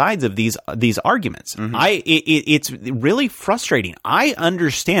both sides of these arguments. Mm-hmm. It's really frustrating. I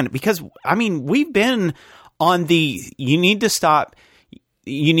understand, because I mean, we've been on the you need to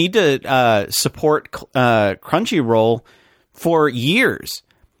support Crunchyroll for years.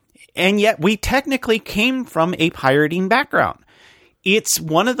 And yet we technically came from a pirating background. It's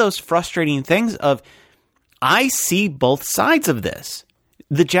one of those frustrating things of, I see both sides of this.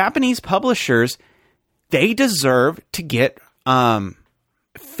 The Japanese publishers, they deserve to get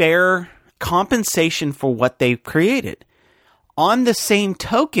fair compensation for what they've created. On the same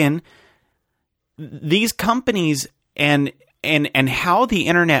token, these companies and how the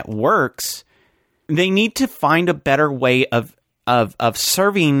internet works, they need to find a better way of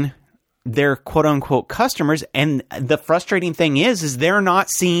serving their quote-unquote customers. And the frustrating thing is they're not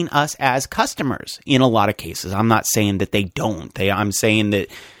seeing us as customers in a lot of cases. I'm not saying that they don't. I'm saying that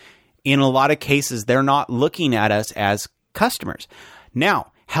in a lot of cases, they're not looking at us as customers.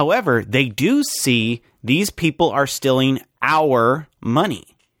 Now, however, they do see these people are stealing our money.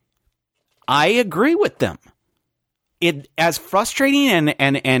 I agree with them. As frustrating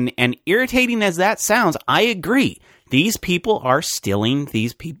and irritating as that sounds, I agree. These people are stealing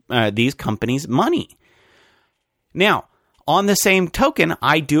these companies' money. Now, on the same token,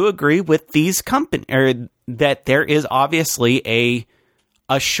 I do agree with these companies that there is obviously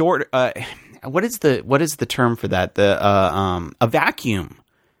a short. What is the term for that? A vacuum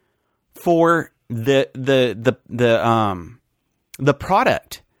for the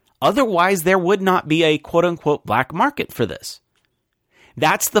product. Otherwise, there would not be a quote unquote black market for this.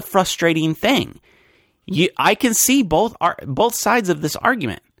 That's the frustrating thing. I can see both sides of this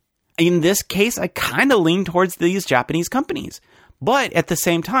argument. In this case, I kind of lean towards these Japanese companies. But at the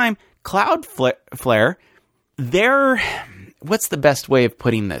same time, Cloudflare, what's the best way of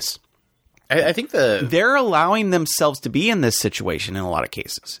putting this? I think they're allowing themselves to be in this situation in a lot of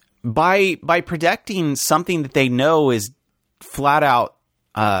cases. By protecting something that they know is flat out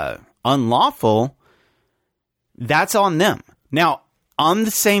unlawful, that's on them. Now, on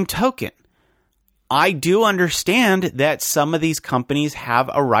the same token, I do understand that some of these companies have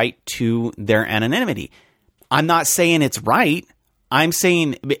a right to their anonymity. I'm not saying it's right. I'm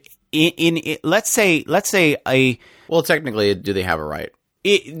saying let's say well, technically, do they have a right?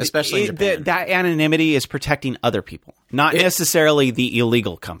 Especially in Japan. That anonymity is protecting other people, not necessarily the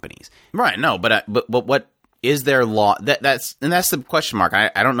illegal companies. Right. No, but what is their law? That's the question mark.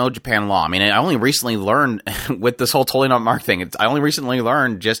 I don't know Japan law. I mean, I only recently learned with this whole totally not mark thing. I only recently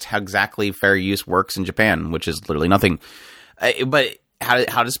learned just how exactly fair use works in Japan, which is literally nothing. But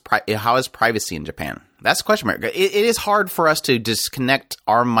how is privacy in Japan? That's the question mark. It is hard for us to disconnect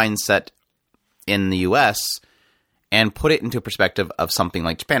our mindset in the U.S. and put it into perspective of something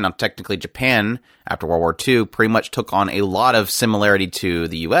like Japan. Now, technically, Japan after World War II pretty much took on a lot of similarity to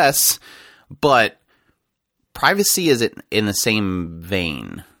the U.S., but privacy is in the same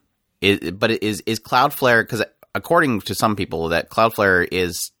vein. But is Cloudflare, because according to some people, that Cloudflare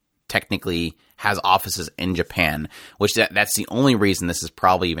is technically has offices in Japan, which that's the only reason this is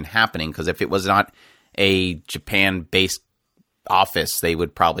probably even happening, because if it was not a Japan-based office, they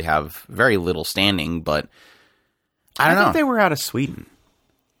would probably have very little standing, but I don't know. I thought they were out of Sweden.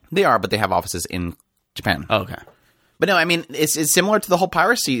 They are, but they have offices in Japan. Oh, okay. But no, I mean, it's similar to the whole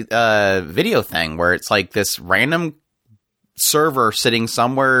piracy video thing, where it's like this random server sitting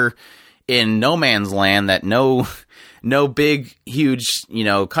somewhere in no man's land that no big, huge,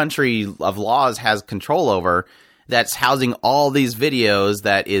 country of laws has control over, that's housing all these videos,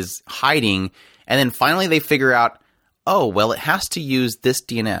 that is hiding. And then finally they figure out, oh, well, it has to use this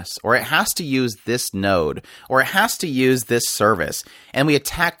DNS, or it has to use this node, or it has to use this service. And we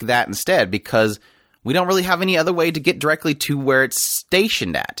attack that instead because we don't really have any other way to get directly to where it's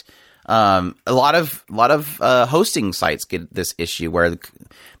stationed at. A lot of hosting sites get this issue where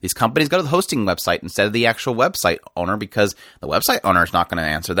these companies go to the hosting website instead of the actual website owner because the website owner is not going to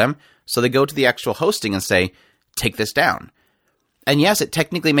answer them. So they go to the actual hosting and say, take this down. And yes, it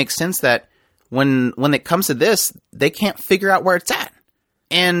technically makes sense that when it comes to this, they can't figure out where it's at.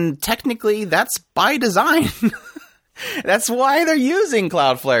 And technically, that's by design. That's why they're using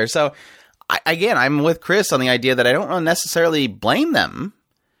Cloudflare. So, I'm with Chris on the idea that I don't necessarily blame them.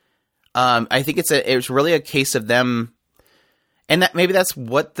 I think it's really a case of them, and that maybe that's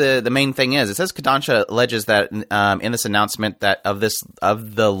what the main thing is. It says Kodansha alleges that in this announcement that of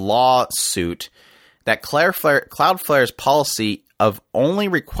the lawsuit that Cloudflare's policy of only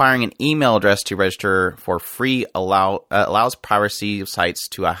requiring an email address to register for free allows piracy sites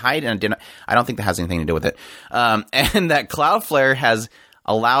to hide and identify. I don't think that has anything to do with it. And that Cloudflare has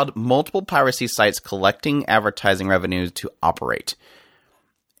allowed multiple piracy sites collecting advertising revenues to operate.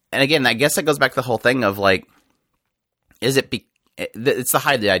 And again, I guess that goes back to the whole thing of like, it's the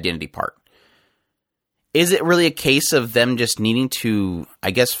hide the identity part. Is it really a case of them just needing to,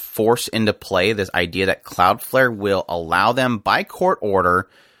 I guess, force into play this idea that Cloudflare will allow them by court order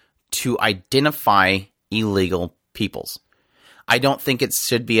to identify illegal peoples? I don't think it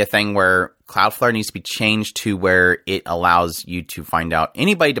should be a thing where Cloudflare needs to be changed to where it allows you to find out,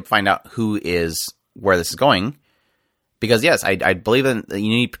 anybody to find out where this is going. Because yes, I believe that you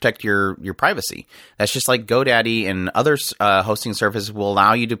need to protect your privacy. That's just like GoDaddy and other hosting services will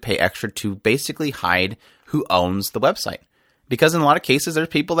allow you to pay extra to basically hide who owns the website. Because in a lot of cases, there's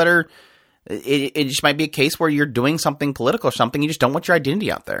people that are, it just might be a case where you're doing something political or something, you just don't want your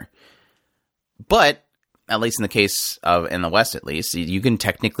identity out there. But, at least in the case of, in the West at least, you can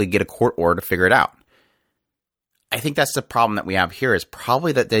technically get a court order to figure it out. I think that's the problem that we have here, is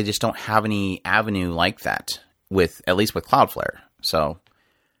probably that they just don't have any avenue like that. At least with Cloudflare. So,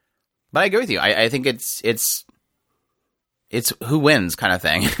 but I agree with you. I think it's who wins kind of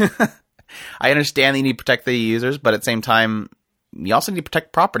thing. I understand that you need to protect the users, but at the same time, you also need to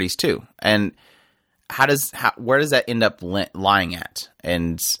protect properties too. And where does that end up lying at?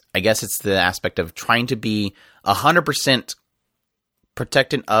 And I guess it's the aspect of trying to be 100%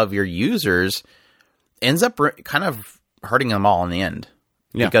 protectant of your users ends up kind of hurting them all in the end.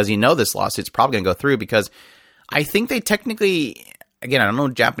 Yeah. Because this lawsuit's probably going to go through because I think they technically, again, I don't know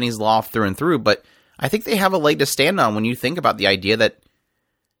Japanese law through and through, but I think they have a leg to stand on when you think about the idea that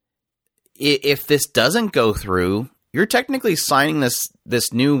if this doesn't go through, you're technically signing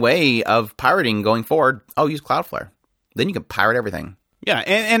this new way of pirating going forward. Oh, use Cloudflare. Then you can pirate everything. Yeah,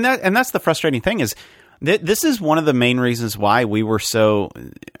 and that's the frustrating thing is this is one of the main reasons why we've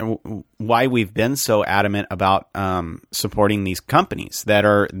been so adamant about supporting these companies that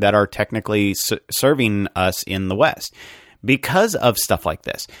are technically serving us in the West because of stuff like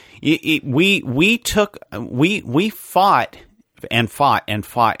this. We fought and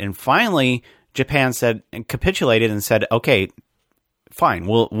finally Japan capitulated and said, okay, fine,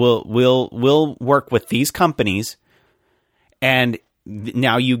 we'll work with these companies, and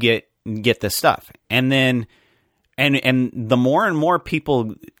now you get this stuff. And then and the more and more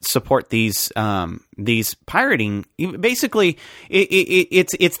people support these pirating, basically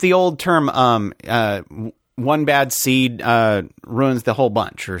it's the old term one bad seed ruins the whole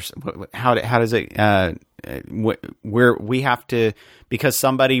bunch, or how does it where we have to, because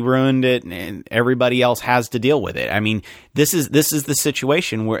somebody ruined it and everybody else has to deal with it. I mean, this is the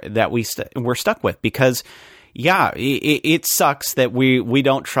situation that we're stuck with, because yeah, it sucks that we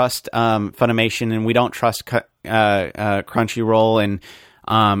don't trust Funimation and we don't trust Crunchyroll, and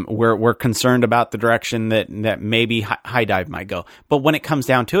we're concerned about the direction that maybe High Dive might go. But when it comes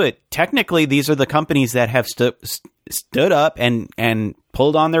down to it, technically these are the companies that have stood up and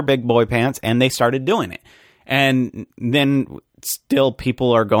pulled on their big boy pants, and they started doing it. And then still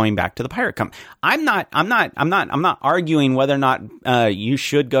people are going back to the pirate company. I'm not arguing whether or not you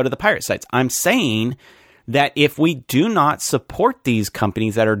should go to the pirate sites. I'm saying that if we do not support these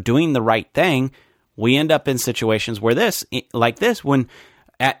companies that are doing the right thing, we end up in situations where when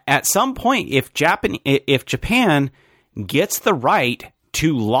at some point, if Japan gets the right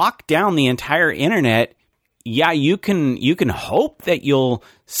to lock down the entire internet, yeah, you can hope that you'll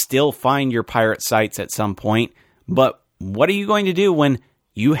still find your pirate sites at some point. But what are you going to do when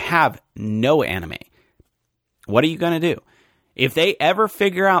you have no anime? What are you going to do? If they ever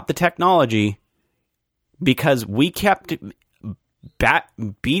figure out the technology, because we kept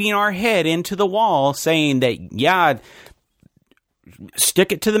beating our head into the wall saying that, yeah,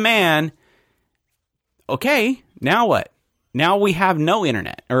 stick it to the man. Okay, now what? Now we have no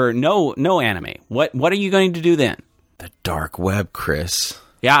internet or no anime. What are you going to do then? The dark web, Chris.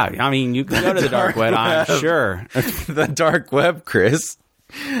 Yeah, I mean, you can go to the dark web, I'm sure. The dark web, Chris.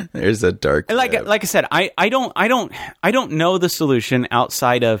 There's a dark web. Like I said, I don't know the solution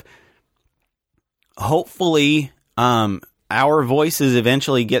outside of hopefully our voices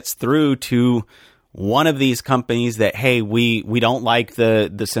eventually gets through to one of these companies that, hey, we don't like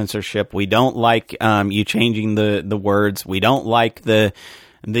the censorship. We don't like you changing the words. We don't like the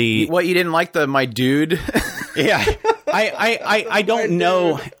what, you didn't like my dude? Yeah. I don't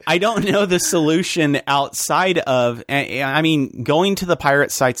know. I don't know the solution outside of, I mean, going to the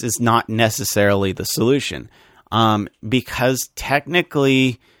pirate sites is not necessarily the solution. Because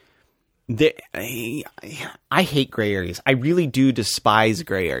technically I hate gray areas. I really do despise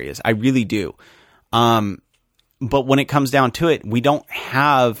gray areas. I really do. But when it comes down to it, I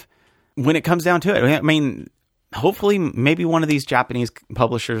mean, hopefully maybe one of these Japanese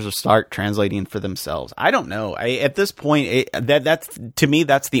publishers will start translating for themselves. I don't know. At this point, that's to me,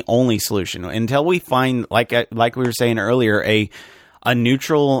 that's the only solution until we find, like we were saying earlier, a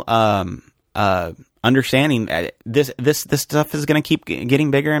neutral, understanding. This stuff is going to keep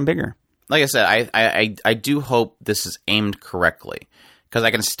getting bigger and bigger. Like I said, I do hope this is aimed correctly, because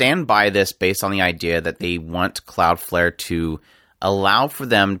I can stand by this based on the idea that they want Cloudflare to allow for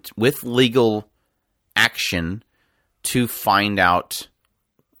them, with legal action, to find out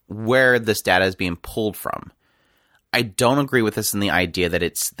where this data is being pulled from. I don't agree with this in the idea that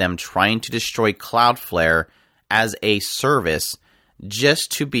it's them trying to destroy Cloudflare as a service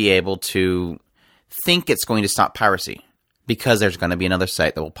just to be able to think it's going to stop piracy, because there's going to be another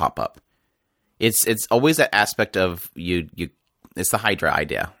site that will pop up. It's always that aspect of it's the Hydra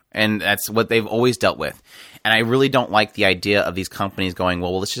idea, and that's what they've always dealt with. And I really don't like the idea of these companies going,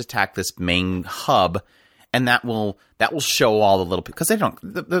 well, let's just attack this main hub, and that will show all the little people, because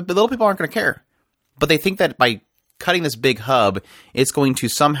the little people aren't going to care. But they think that by cutting this big hub, it's going to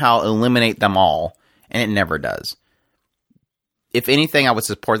somehow eliminate them all, and it never does. If anything, I would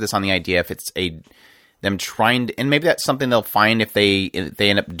support this on the idea if it's them trying to, and maybe that's something they'll find if they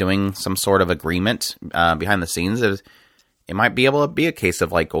end up doing some sort of agreement behind the scenes. It might be able to be a case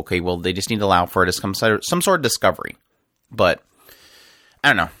of like, okay, well, they just need to allow for it to some sort of discovery. But I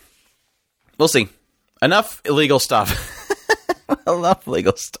don't know. We'll see. Enough illegal stuff. Enough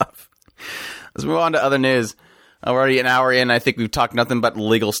legal stuff. Let's move on to other news. We're already an hour in. I think we've talked nothing but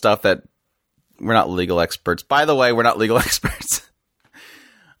legal stuff that we're not legal experts. By the way, we're not legal experts.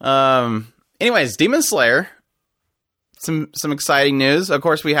 Anyways, Demon Slayer. Some exciting news. Of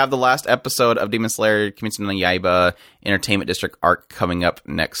course, we have the last episode of Demon Slayer Kimetsu no Yaiba Entertainment District arc coming up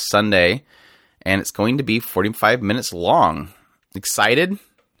next Sunday, and it's going to be 45 minutes long. Excited?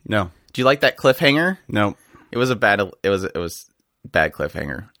 No. Do you like that cliffhanger? No. It was bad bad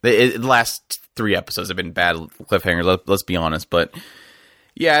cliffhanger. The last 3 episodes have been bad cliffhangers. Let's be honest, but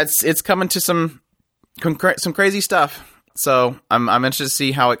yeah, it's coming to some crazy stuff. So I'm interested to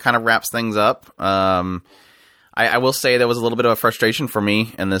see how it kind of wraps things up. I will say there was a little bit of a frustration for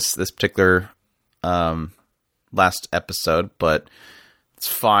me in this particular last episode, but it's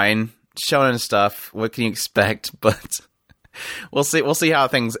fine. Shonen stuff. What can you expect? But we'll see how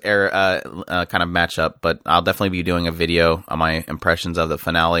things kind of match up. But I'll definitely be doing a video on my impressions of the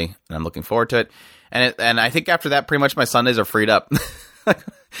finale, and I'm looking forward to it. And I think after that, pretty much my Sundays are freed up. I'm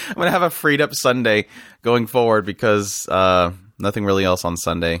going to have a freed up Sunday going forward, because nothing really else on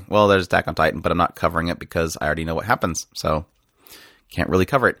Sunday. Well, there's Attack on Titan, but I'm not covering it because I already know what happens. So can't really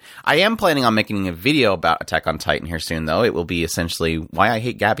cover it. I am planning on making a video about Attack on Titan here soon, though. It will be essentially why I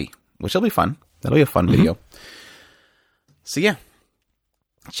hate Gabby, which will be fun. That'll be a fun video. So yeah,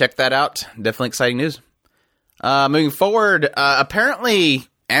 check that out. Definitely exciting news. Moving forward, apparently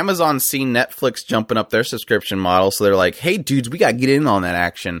Amazon's seen Netflix jumping up their subscription model, so they're like, hey, dudes, we got to get in on that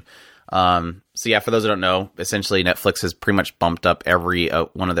action. So yeah, for those who don't know, essentially Netflix has pretty much bumped up every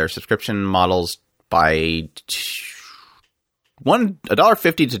one of their subscription models by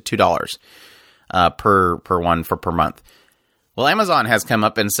 $1.50 to $2 per one per month. Well, Amazon has come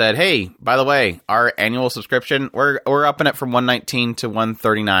up and said, hey, by the way, our annual subscription, we're upping it from $119 to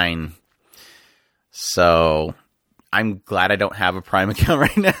 $139. So I'm glad I don't have a Prime account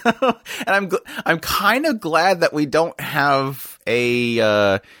right now, and I'm kind of glad that we don't have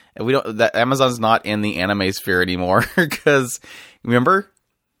that Amazon's not in the anime sphere anymore, because remember,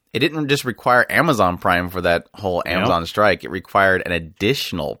 It didn't just require Amazon Prime for that whole Amazon strike. It required an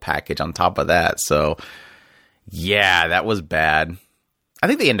additional package on top of that. So, yeah, that was bad. I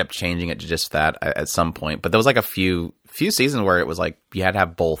think they ended up changing it to just that at some point. But there was like a few seasons where it was like you had to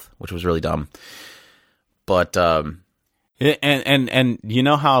have both, which was really dumb. But and you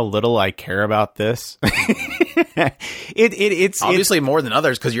know how little I care about this. It's obviously more than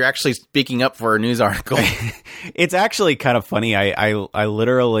others because you're actually speaking up for a news article. It's actually kind of funny. I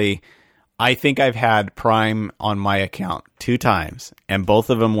literally, I think I've had Prime on my account 2 times, and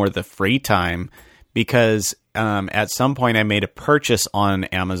both of them were the free time because at some point I made a purchase on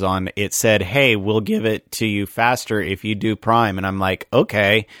Amazon. It said, "Hey, we'll give it to you faster if you do Prime," and I'm like,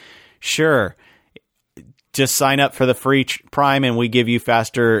 "Okay, sure." Just sign up for the free Prime and we give you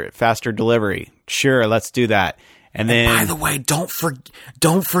faster delivery. Sure, let's do that. And then, by the way, don't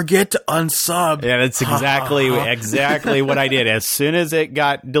forget to unsub. Yeah, that's exactly what I did. As soon as it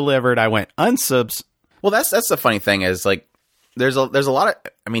got delivered, I went unsubs. Well, that's the funny thing is like there's a lot of,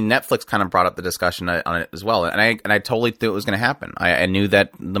 I mean, Netflix kind of brought up the discussion on it as well, and I totally thought it was going to happen. I knew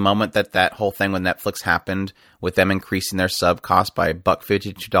that the moment that whole thing with Netflix happened, with them increasing their sub cost by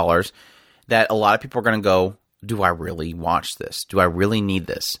 $1.52, that a lot of people are going to go, do I really watch this? Do I really need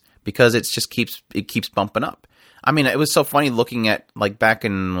this? Because it keeps bumping up. I mean, it was so funny looking at like back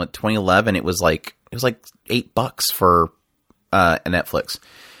in 2011, it was like $8 for a Netflix.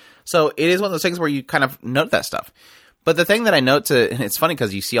 So it is one of those things where you kind of note that stuff. But the thing that I note and it's funny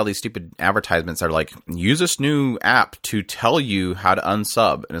because you see all these stupid advertisements that are like, use this new app to tell you how to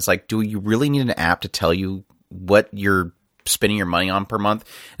unsub. And it's like, do you really need an app to tell you what you're spending your money on per month?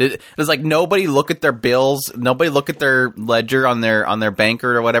 It's like nobody look at their bills, nobody look at their ledger on their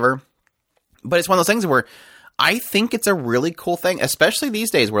banker or whatever. But it's one of those things where I think it's a really cool thing, especially these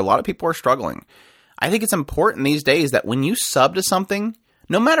days where a lot of people are struggling. I think it's important these days that when you sub to something,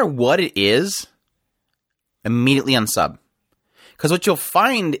 no matter what it is, immediately unsub. Because what you'll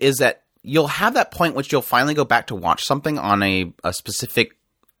find is that you'll have that point which you'll finally go back to watch something on a specific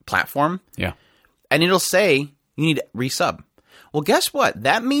platform. Yeah. And it'll say, you need to resub. Well, guess what?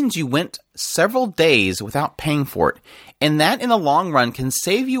 That means you went several days without paying for it. And that in the long run can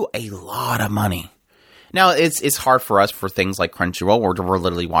save you a lot of money. Now, it's hard for us for things like Crunchyroll where we're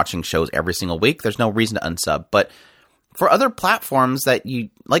literally watching shows every single week. There's no reason to unsub. But for other platforms that you,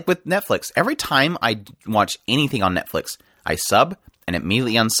 like with Netflix, every time I watch anything on Netflix, I sub and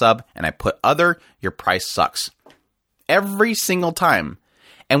immediately unsub and I put other, your price sucks. Every single time.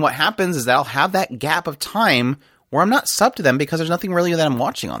 And what happens is that I'll have that gap of time where I'm not subbed to them because there's nothing really that I'm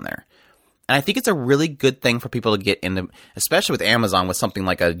watching on there. And I think it's a really good thing for people to get into, especially with Amazon with something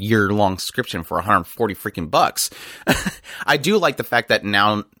like a year-long subscription for 140 freaking bucks. I do like the fact that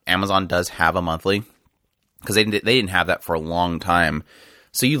now Amazon does have a monthly because they didn't have that for a long time.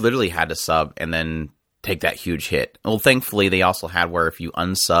 So you literally had to sub and then take that huge hit. Well, thankfully, they also had where if you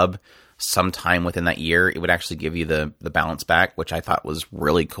unsub sometime within that year, it would actually give you the balance back, which I thought was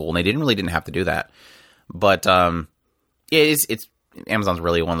really cool. And they didn't have to do that. But it's Amazon's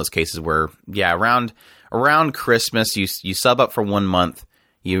really one of those cases where, yeah, around Christmas, you sub up for 1 month,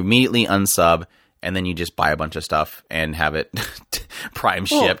 you immediately unsub, and then you just buy a bunch of stuff and have it Prime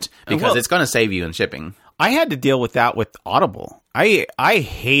shipped because it's going to save you in shipping. I had to deal with that with Audible. I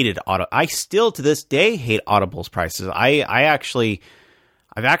hated Audible. I still to this day hate Audible's prices. I've actually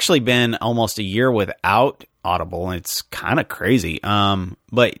been almost a year without Audible, and it's kind of crazy.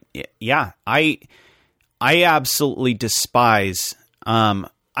 But yeah, I absolutely despise.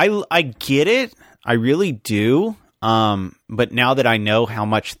 I get it, I really do. But now that I know how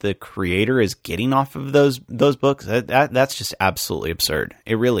much the creator is getting off of those books, that's just absolutely absurd.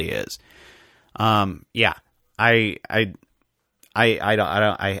 It really is. Yeah, I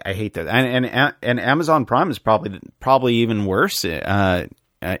hate that. And Amazon Prime is probably even worse.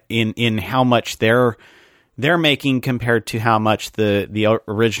 In how much they're making compared to how much the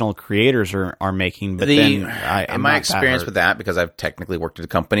original creators are making. But in my experience with that, because I've technically worked at a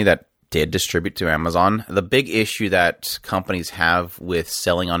company that did distribute to Amazon, the big issue that companies have with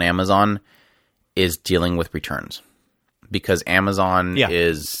selling on Amazon is dealing with returns. Because Amazon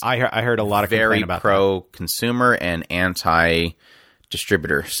is I heard a lot of very about pro-consumer and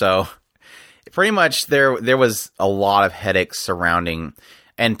anti-distributor. So pretty much there was a lot of headaches surrounding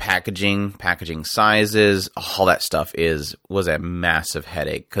and packaging sizes, all that stuff was a massive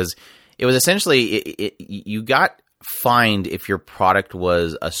headache because it was essentially you got fined if your product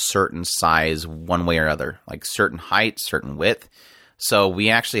was a certain size one way or other, like certain height, certain width. So we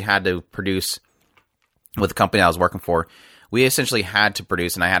actually had to produce with the company I was working for. We essentially had to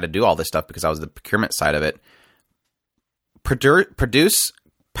produce, and I had to do all this stuff because I was the procurement side of it. Produce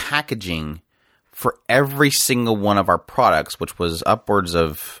packaging for every single one of our products, which was upwards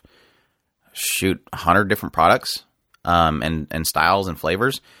of 100 different products, and styles and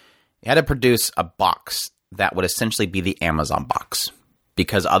flavors. You had to produce a box that would essentially be the Amazon box,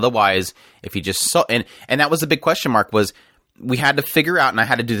 because otherwise, if you just saw, and that was the big question mark, was we had to figure out, and I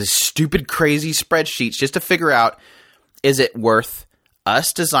had to do this stupid, crazy spreadsheets just to figure out, is it worth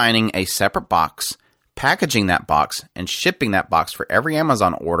us designing a separate box, packaging that box, and shipping that box for every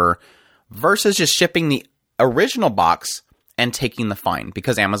Amazon order versus just shipping the original box and taking the fine,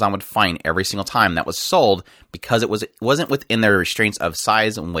 because Amazon would fine every single time that was sold because it wasn't within their restraints of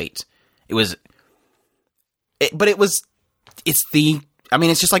size and weight. It's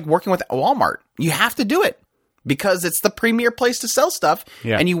just like working with Walmart. You have to do it because it's the premier place to sell stuff,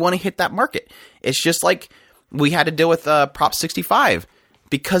 and you want to hit that market. It's just like we had to deal with Prop 65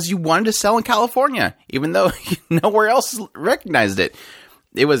 because you wanted to sell in California, even though nowhere else recognized it.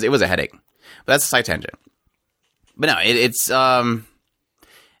 It was a headache. But that's a side tangent. But no, it's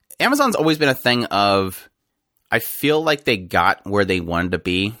Amazon's always been a thing of, I feel like they got where they wanted to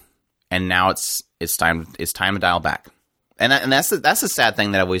be, and now it's time to dial back. And that's the sad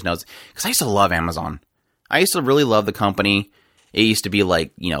thing that I always knows, because I used to love Amazon. I used to really love the company. It used to be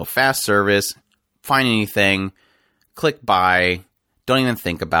like, fast service, find anything, click buy, don't even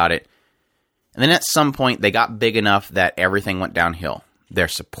think about it. And then at some point, they got big enough that everything went downhill. Their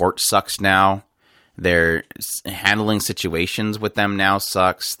support sucks now. Their handling situations with them now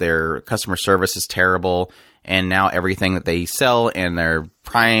sucks. Their customer service is terrible. And now everything that they sell and their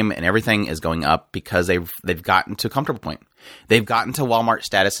Prime and everything is going up because they've gotten to a comfortable point. They've gotten to Walmart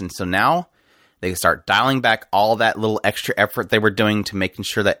status, and so now they can start dialing back all that little extra effort they were doing to making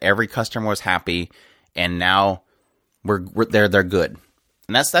sure that every customer was happy. And now they're good,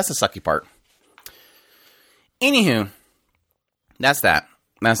 and that's the sucky part. Anywho, that's that.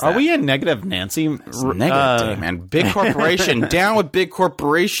 Are we in negative Nancy? Negative day, man. Big corporation. Down with big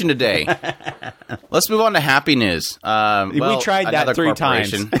corporation today. Let's move on to happy news. We tried that 3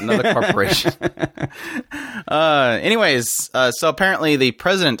 times. Another corporation. So apparently the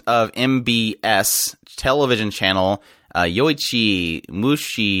president of MBS television channel, Yoichi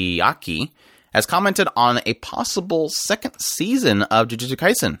Mushiaki, has commented on a possible second season of Jujutsu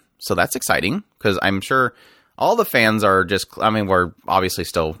Kaisen. So that's exciting, because I'm sure all the fans are we're obviously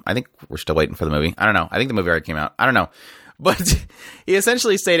still, I think we're still waiting for the movie. I don't know. I think the movie already came out. I don't know. But he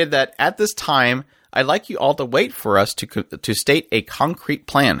essentially stated that at this time, I'd like you all to wait for us to state a concrete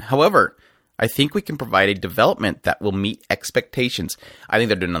plan. However, I think we can provide a development that will meet expectations. I think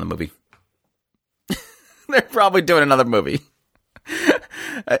they're doing another movie. They're probably doing another movie.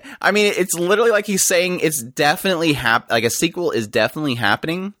 I mean, it's literally like he's saying it's definitely like a sequel is definitely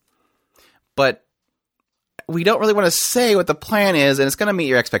happening, but we don't really want to say what the plan is, and it's going to meet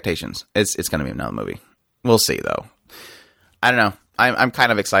your expectations. It's going to be another movie. We'll see, though. I don't know. I'm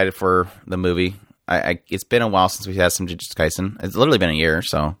kind of excited for the movie. It's been a while since we've had some Jujutsu Kaisen. It's literally been a year,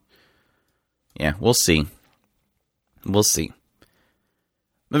 so yeah, we'll see. We'll see.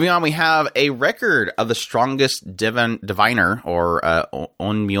 Moving on, we have a record of the strongest diviner, or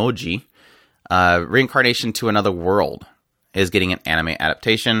onmyoji, reincarnation to another world, is getting an anime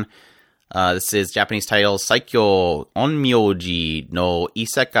adaptation. This is Japanese title Saikyo Onmyoji no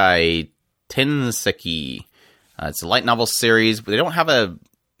Isekai Tenseki. It's a light novel series, but they don't have an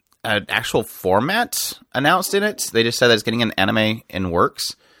actual format announced in it. They just said that it's getting an anime in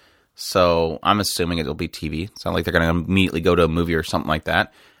works. So I'm assuming it'll be TV. It's not like they're going to immediately go to a movie or something like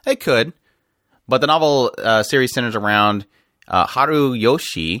that. They could. But the novel series centers around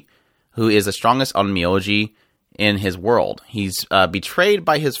Haruyoshi, who is the strongest onmyoji in his world. He's betrayed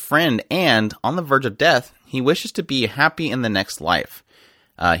by his friend, and on the verge of death, he wishes to be happy in the next life.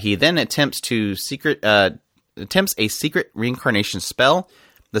 He then attempts a secret reincarnation spell.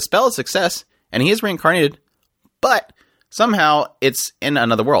 The spell is a success, and he is reincarnated, but somehow it's in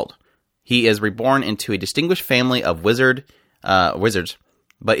another world. He is reborn into a distinguished family of wizards,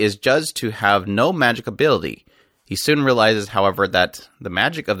 but is judged to have no magic ability. He soon realizes, however, that the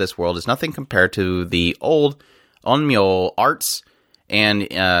magic of this world is nothing compared to the old onmyo arts, and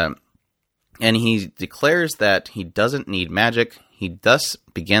he declares that he doesn't need magic. He thus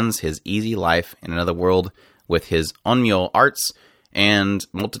begins his easy life in another world with his onmyo arts and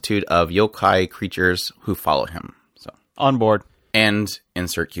multitude of yokai creatures who follow him. So on board. And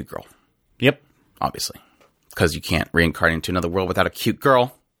insert cute girl. Yep. Obviously. Because you can't reincarnate into another world without a cute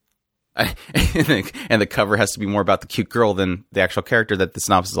girl. And the cover has to be more about the cute girl than the actual character that the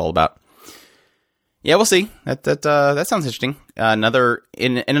synopsis is all about. Yeah, we'll see. That sounds interesting. In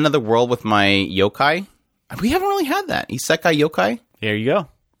another world with my yokai. We haven't really had that. Isekai yokai. There you go.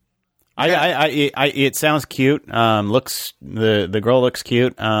 It sounds cute. Looks the girl looks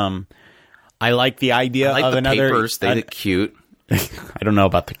cute. I like the idea of another. Papers. They look cute. I don't know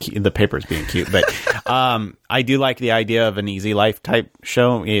about the papers being cute, but I do like the idea of an Easy Life type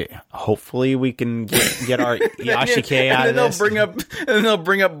show. Hopefully, we can get our Yashike out of this. They'll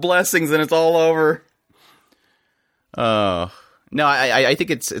bring up blessings, and it's all over. No, I think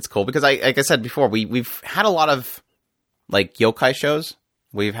it's cool because like I said before, we've had a lot of like yokai shows.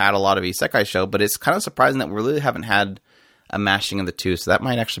 We've had a lot of isekai show, but it's kind of surprising that we really haven't had a mashing of the two. So that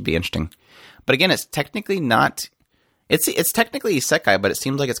might actually be interesting. But again, it's technically not. It's technically isekai, but it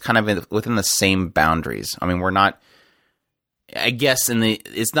seems like it's kind of within the same boundaries. I mean, we're not. I guess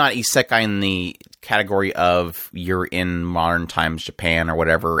it's not isekai in the category of you're in modern times Japan or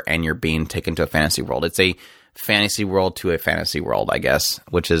whatever, and you're being taken to a fantasy world. It's a fantasy world to a fantasy world, I guess,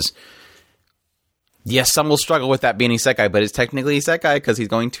 which is. Yes, some will struggle with that being isekai, but it's technically isekai because he's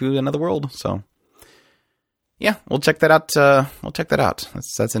going to another world. So, yeah, we'll check that out.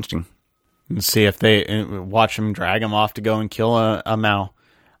 That's interesting. Let's see if they watch him drag him off to go and kill a Mao.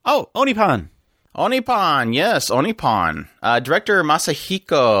 Oh, Onipan. Onipan, yes, Onipan. Director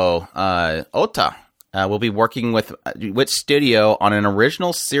Masahiko Ota will be working with Wit Studio on an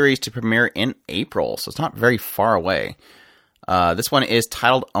original series to premiere in April, so it's not very far away. This one is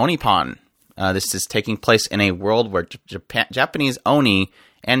titled Onipan. This is taking place in a world where Japanese Oni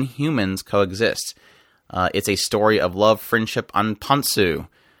and humans coexist. It's a story of love, friendship, and pantsu.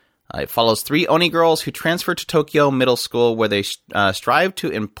 It follows 3 Oni girls who transfer to Tokyo Middle School, where they strive to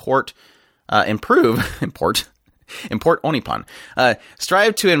import Onipan.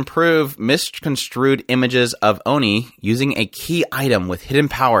 Strive to improve misconstrued images of Oni using a key item with hidden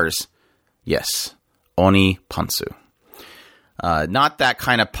powers. Yes, Oni pantsu. Not that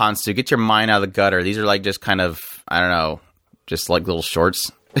kind of pantsu. Get your mind out of the gutter. These are like just kind of, I don't know, just like little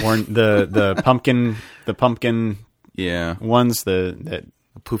shorts. Or the pumpkin yeah, ones that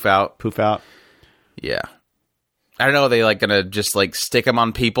poof out. Yeah. I don't know. Are they like gonna just like stick them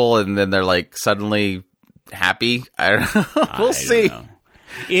on people and then they're like suddenly happy? I don't know. We'll see. Know.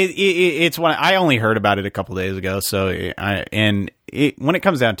 It's one I only heard about it a couple days ago. So when it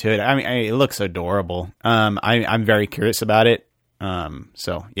comes down to it, I mean, it looks adorable. I'm very curious about it.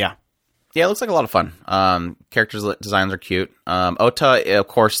 So yeah. Yeah, it looks like a lot of fun. Characters designs are cute. Ota, of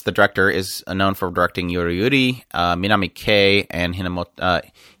course, the director, is known for directing Yuri Yuri, Minami K, and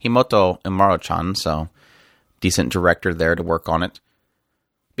Himoto Imaro-chan, so decent director there to work on it.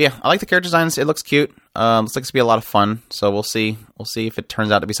 But yeah, I like the character designs. It looks cute. Looks like it's going to be a lot of fun, so we'll see. We'll see if it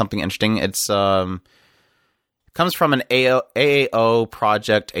turns out to be something interesting. It's comes from an AAO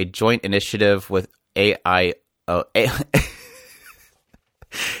project, a joint initiative with AIO.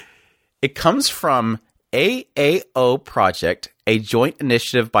 It comes from AAO Project, a joint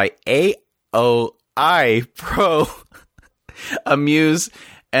initiative by AOI Pro, Amuse,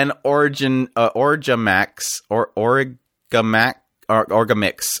 and Origamax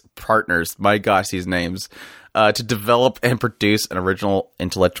partners. My gosh, these names. To develop and produce an original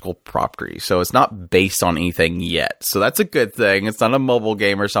intellectual property. So it's not based on anything yet. So that's a good thing. It's not a mobile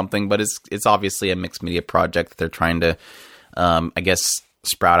game or something, but it's obviously a mixed media project that they're trying to, I guess,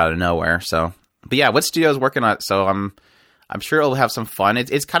 sprout out of nowhere. So, but yeah, Wit Studio is working on it, so I'm sure it'll have some fun.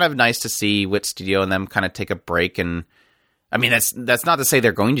 It's kind of nice to see Wit Studio and them kind of take a break. And I mean, that's not to say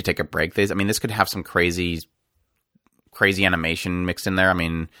they're going to take a break. This could have some crazy animation mixed in there. I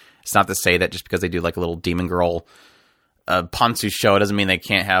mean, it's not to say that just because they do like a little Demon Girl pantsu show doesn't mean they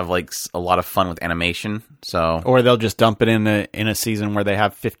can't have like a lot of fun with animation. So, or they'll just dump it in a season where they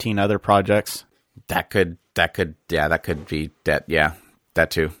have 15 other projects. That could be that. Yeah. That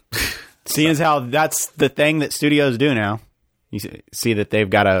too. Seeing as how that's the thing that studios do now. You see that they've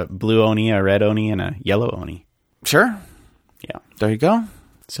got a blue Oni, a red Oni, and a yellow Oni. Sure. Yeah. There you go.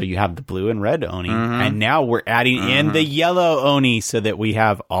 So you have the blue and red Oni. Mm-hmm. And now we're adding in the yellow Oni so that we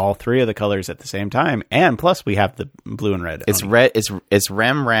have all 3 of the colors at the same time. And plus we have the blue and red It's Oni. Red. It's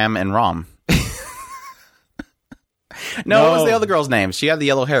Ram, and Rom. No, what was the other girl's name? She had the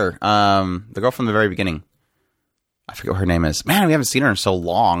yellow hair. The girl from the very beginning. I forget what her name is. Man, we haven't seen her in so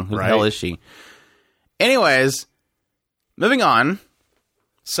long. Who the hell is she? Anyways, moving on.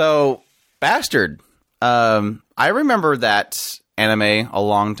 So, Bastard. I remember that anime a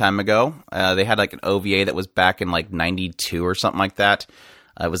long time ago. They had like an OVA that was back in like 92 or something like that.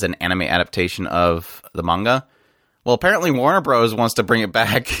 It was an anime adaptation of the manga. Well, apparently Warner Bros. Wants to bring it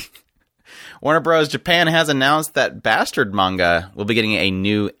back. Warner Bros. Japan has announced that Bastard manga will be getting a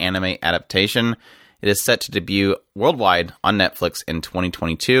new anime adaptation. It is set to debut worldwide on Netflix in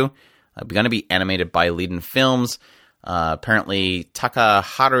 2022. It's going to be animated by Leiden Films. Apparently,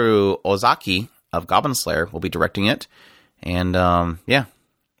 Takaharu Ozaki of Goblin Slayer will be directing it. And, yeah,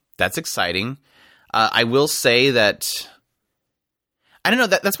 that's exciting. I will say that... I don't know,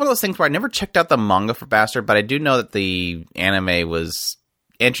 that's one of those things where I never checked out the manga for Bastard, but I do know that the anime was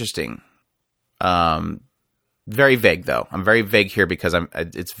interesting. Very vague, though. I'm very vague here because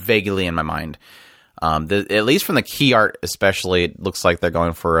it's vaguely in my mind. At least from the key art especially, it looks like they're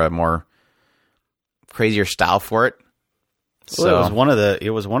going for a more crazier style for it. Well, so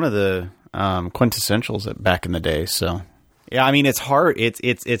it was one of the quintessentials back in the day, so... Yeah, I mean, it's hard.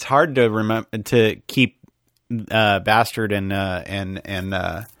 It's hard to remember to keep Bastard and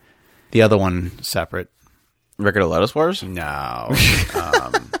the other one separate. Record of Lotus Wars? No.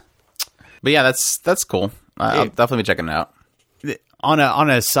 But yeah, that's cool. I'll definitely be checking it out. On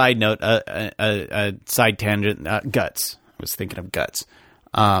a side note, a side tangent, Guts. I was thinking of Guts.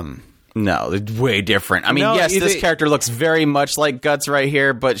 No, it's way different. I mean, No, yes, this character looks very much like Guts right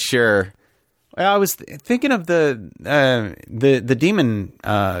here, but sure. I was thinking of the demon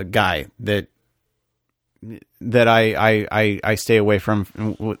guy that I stay away from,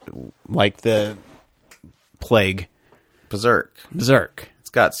 like the plague. Berserk. It's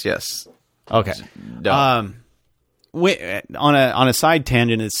Guts, yes. Okay. No. On a side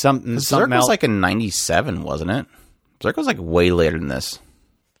tangent, it's something. Berserk was else. like in 97, wasn't it? Berserk was like way later than this.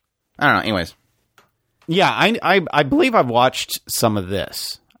 I don't know. Anyways. Yeah, I believe I've watched some of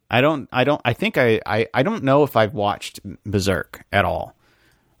this. I don't know if I've watched Berserk at all.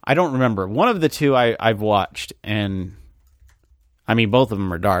 I don't remember. One of the two I've watched, and I mean, both of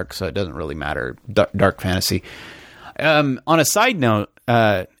them are dark, so it doesn't really matter. Dark fantasy. On a side note,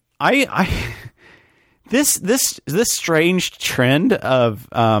 this strange trend of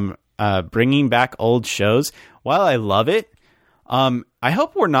bringing back old shows, while I love it, I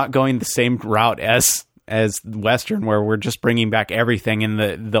hope we're not going the same route as Western, where we're just bringing back everything in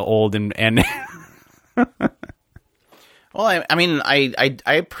the old and Well, I mean, I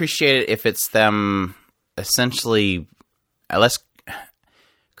appreciate it if it's them essentially less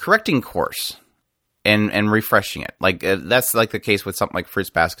correcting course and refreshing it. Like that's like the case with something like Fruits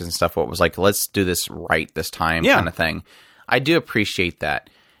Baskets and stuff. What was like, let's do this right this time, kind of thing. I do appreciate that,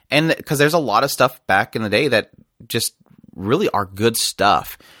 and because there's a lot of stuff back in the day that just really are good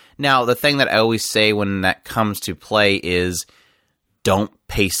stuff. Now, the thing that I always say when that comes to play is don't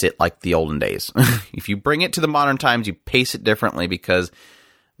pace it like the olden days. If you bring it to the modern times, you pace it differently because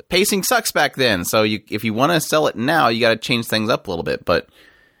the pacing sucks back then. So if you want to sell it now, you got to change things up a little bit. But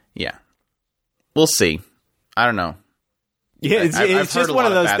yeah, we'll see. I don't know. Yeah, it's just one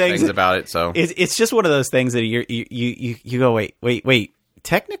of those things about it. So it's just one of those things that you go, wait.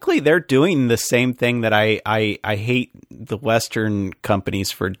 Technically, they're doing the same thing that I hate the Western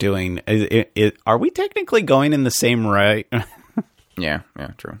companies for doing. Are we technically going in the same right? Yeah,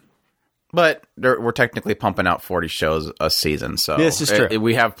 true. But we're technically pumping out 40 shows a season, so this is true.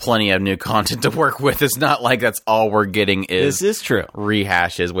 We have plenty of new content to work with. It's not like that's all we're getting is this is true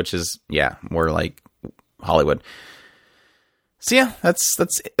rehashes, which is more like Hollywood. So yeah, that's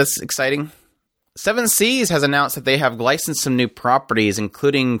exciting. Seven Seas has announced that they have licensed some new properties,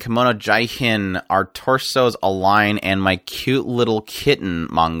 including Kimono Jaihin, Our Torsos Align, and My Cute Little Kitten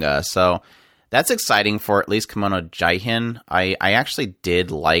manga. So that's exciting for at least Kimono Jaihin. I actually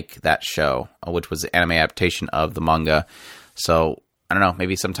did like that show, which was the anime adaptation of the manga. So I don't know,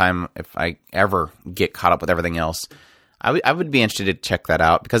 maybe sometime if I ever get caught up with everything else, I would be interested to check that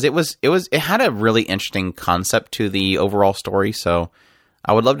out because it had a really interesting concept to the overall story. So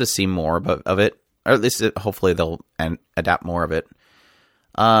I would love to see more of it. Or at least hopefully they'll adapt more of it.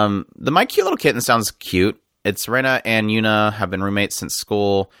 The My Cute Little Kitten sounds cute. It's Rena and Yuna have been roommates since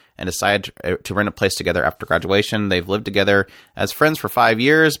school and decided to rent a place together after graduation. They've lived together as friends for 5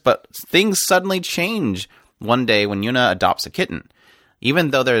 years, but things suddenly change one day when Yuna adopts a kitten,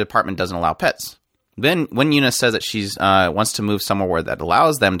 even though their apartment doesn't allow pets. Then when Yuna says that she's wants to move somewhere that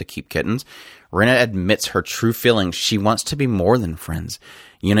allows them to keep kittens, Rena admits her true feelings. She wants to be more than friends.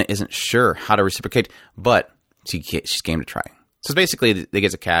 Yuna isn't sure how to reciprocate, but she's game to try. So basically, they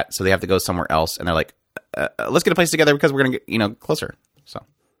get a cat, so they have to go somewhere else, and they're like, let's get a place together because we're going to get closer. So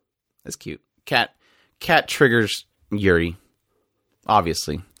that's cute. Cat triggers Yuri,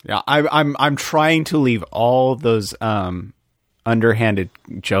 obviously. Yeah, I'm trying to leave all those underhanded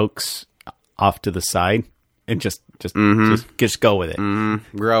jokes off to the side and just go with it.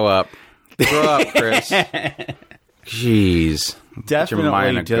 Grow up, Chris. Jeez.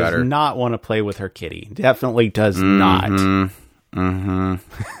 Definitely does not want to play with her kitty. Definitely does not.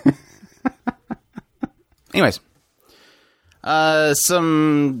 Anyways,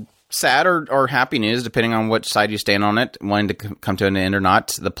 some sad or happy news, depending on which side you stand on it, wanting to come to an end or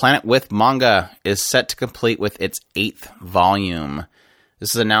not. The Planet With manga is set to complete with its 8th volume.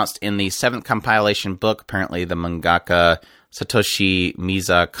 This is announced in the 7th compilation book. Apparently, the mangaka Satoshi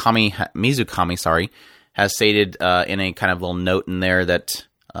Mizukami, has stated in a kind of little note in there that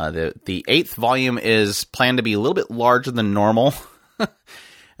the 8th volume is planned to be a little bit larger than normal,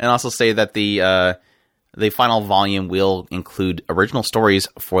 and also say that the final volume will include original stories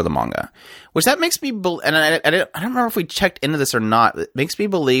for the manga, which that makes me and I don't remember if we checked into this or not. It makes me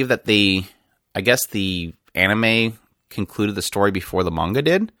believe that the anime concluded the story before the manga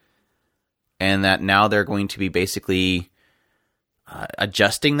did, and that now they're going to be basically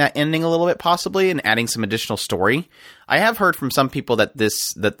adjusting that ending a little bit, possibly, and adding some additional story. I have heard from some people that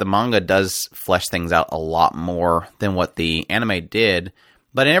the manga does flesh things out a lot more than what the anime did,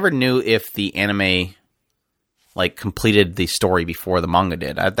 but I never knew if the anime completed the story before the manga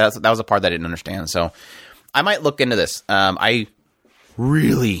did. That was a part that I didn't understand. So I might look into this. I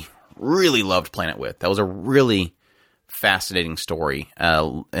really, really loved Planet With. That was a really fascinating story.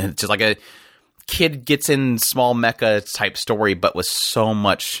 It's just like a kid gets in small mecha type story, but with so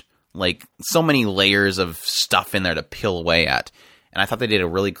much, so many layers of stuff in there to peel away at. And I thought they did a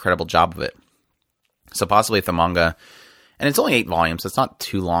really incredible job of it. So possibly if the manga... And it's only 8 volumes, so it's not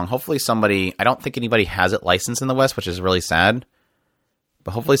too long. Hopefully I don't think anybody has it licensed in the West, which is really sad.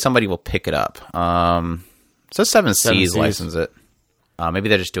 But hopefully somebody will pick it up. So 7 Seas license it. Maybe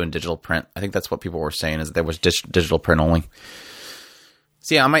they're just doing digital print. I think that's what people were saying, is that there was digital print only.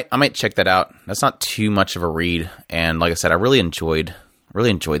 So yeah, I might check that out. That's not too much of a read. And like I said, I really enjoyed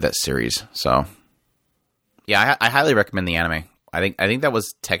that series. So yeah, I highly recommend the anime. I think that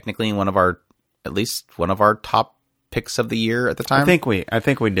was technically at least one of our top picks of the year at the time. I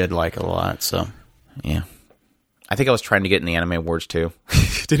think we did like it a lot. So yeah, I think I was trying to get in the Anime Awards too.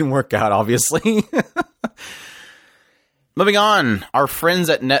 Didn't work out, obviously. Moving on, our friends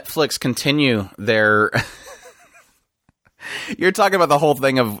at Netflix continue their. You're talking about the whole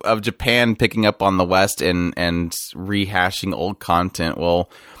thing of Japan picking up on the West and rehashing old content. Well,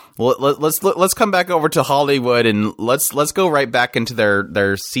 let's come back over to Hollywood and let's go right back into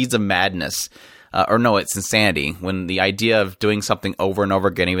their Seeds of Madness. Or no, it's insanity, when the idea of doing something over and over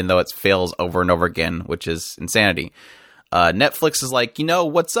again, even though it fails over and over again, which is insanity. Netflix is like,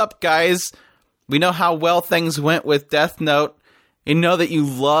 what's up, guys? We know how well things went with Death Note. You know that you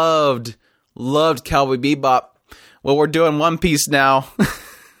loved Cowboy Bebop. Well, we're doing One Piece now.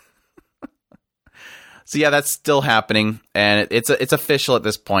 So yeah, that's still happening, and it's official at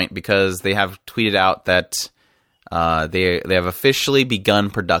this point because they have tweeted out that they have officially begun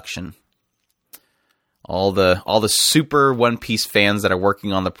production. All the super One Piece fans that are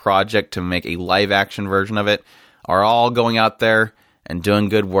working on the project to make a live action version of it are all going out there and doing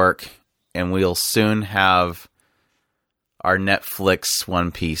good work, and we'll soon have our Netflix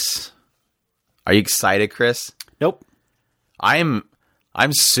One Piece. Are you excited, Chris? Nope. I'm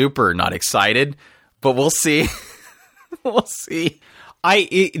super not excited, but we'll see. We'll see. I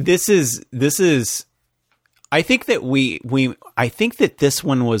think that this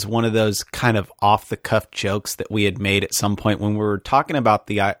one was one of those kind of off the cuff jokes that we had made at some point when we were talking about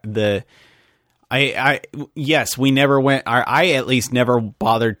yes, we never went, I at least never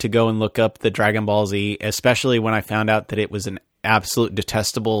bothered to go and look up the Dragon Ball Z, especially when I found out that it was an absolute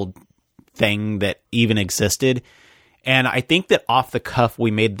detestable thing that even existed. And I think that off the cuff, we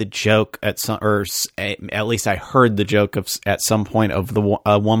made the joke at least I heard the joke at some point of the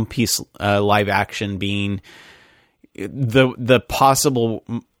One Piece live action being the possible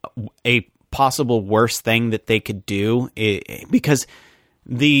worst thing that they could do, because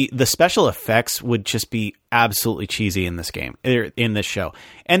the special effects would just be absolutely cheesy in this game, in this show.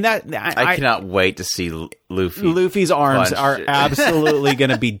 And that I cannot wait to see Luffy. Luffy's arms are absolutely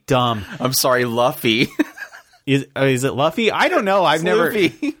going to be dumb. I'm sorry, Luffy. Is it Luffy? I don't know. I've never.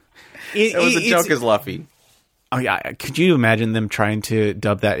 Luffy. It was a joke as Luffy. Oh yeah, could you imagine them trying to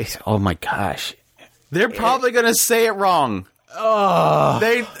dub that? Oh my gosh, they're probably going to say it wrong. Oh,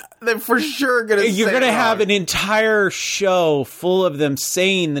 they're for sure going to. You're going to have an entire show full of them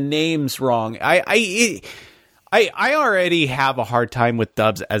saying the names wrong. I already have a hard time with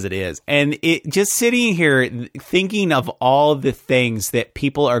dubs as it is. And it just sitting here thinking of all the things that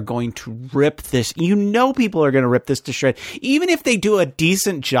people are going to rip this. People are going to rip this to shreds. Even if they do a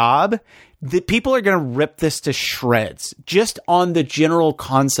decent job, the people are going to rip this to shreds just on the general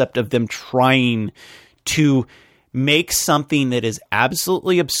concept of them trying to make something that is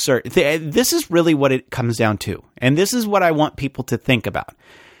absolutely absurd. This is really what it comes down to. And this is what I want people to think about.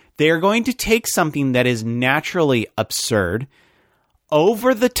 They are going to take something that is naturally absurd,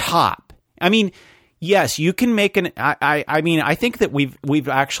 over the top. I mean, yes, you can make an. I mean, I think that we've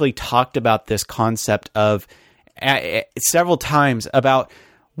actually talked about this concept of several times about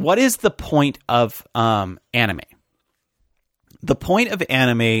what is the point of anime. The point of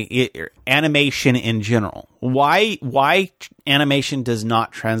animation in general, why animation does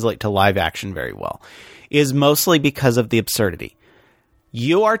not translate to live action very well, is mostly because of the absurdity.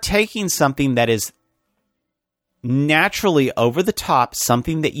 You are taking something that is naturally over the top,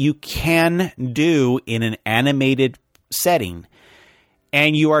 something that you can do in an animated setting,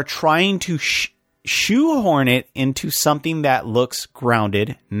 and you are trying to shoehorn it into something that looks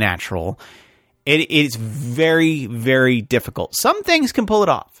grounded, natural. It is very, very difficult. Some things can pull it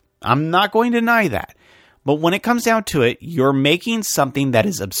off. I'm not going to deny that. But when it comes down to it, you're making something that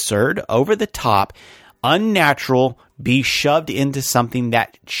is absurd, over the top, unnatural, be shoved into something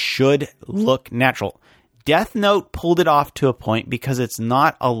that should look natural. Death Note pulled it off to a point because it's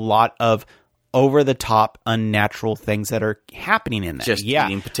not a lot of over the top, unnatural things that are happening in there. Just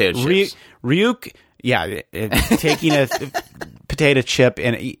eating potato chips. Ryuk, taking a potato chip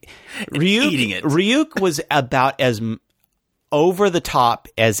and eating it. Ryuk was about as over the top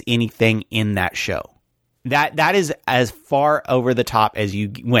as anything in that show. That is as far over the top as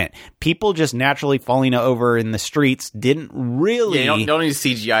you went. People just naturally falling over in the streets didn't really. Yeah, you don't need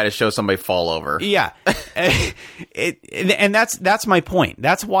CGI to show somebody fall over. Yeah, and that's my point.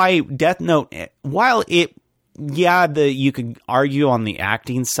 That's why Death Note, while you could argue on the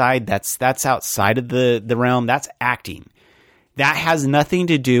acting side, that's outside of the realm. That's acting. That has nothing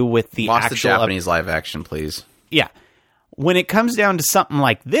to do with the Watch actual the Japanese live action, please. Yeah, when it comes down to something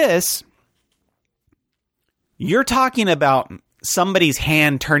like this. You're talking about somebody's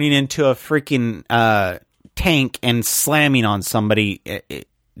hand turning into a freaking tank and slamming on somebody.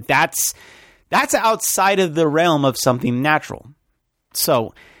 That's outside of the realm of something natural.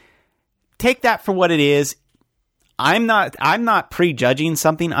 So take that for what it is. I'm not prejudging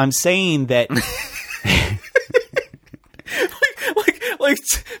something. I'm saying that like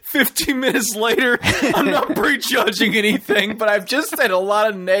 15 minutes later, I'm not prejudging anything, but I've just said a lot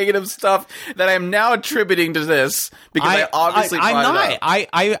of negative stuff that I'm now attributing to this because I obviously brought it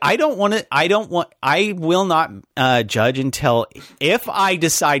up. I will not judge until if I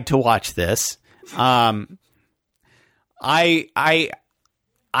decide to watch this. I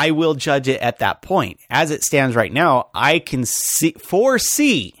will judge it at that point. As it stands right now, I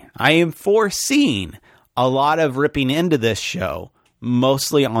am foreseeing a lot of ripping into this show.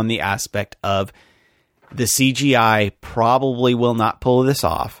 Mostly on the aspect of the CGI probably will not pull this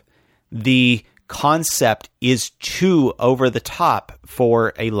off. The concept is too over the top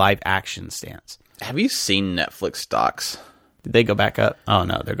for a live action stance. Have you seen Netflix stocks? Did they go back up? Oh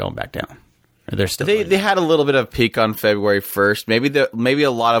no, they're going back down. Or they're still. They had a little bit of peak on February 1st. Maybe a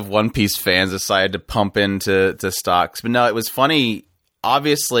lot of One Piece fans decided to pump into stocks, but no, it was funny.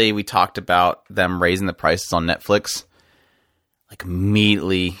 Obviously, we talked about them raising the prices on Netflix. Like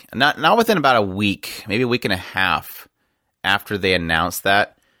immediately, not within about a week, maybe a week and a half after they announced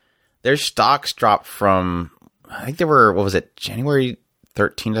that, their stocks dropped from, I think they were, what was it, January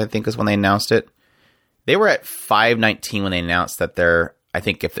 13th, I think is when they announced it. They were at $5.19 when they announced that I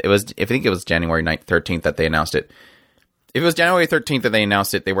think it was January 13th that they announced it. If it was January 13th that they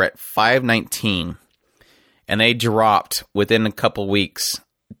announced it, they were at $5.19, and they dropped within a couple weeks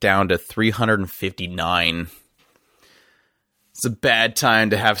down to $359. It's a bad time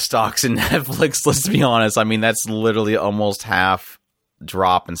to have stocks in Netflix, let's be honest. I mean, that's literally almost half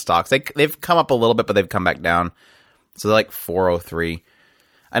drop in stocks. They've come up a little bit, but they've come back down. So they're like 403.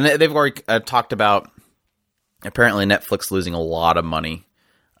 And they've already talked about apparently Netflix losing a lot of money.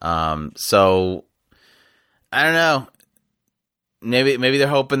 So I don't know. Maybe they're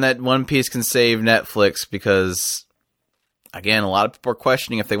hoping that One Piece can save Netflix because, again, a lot of people are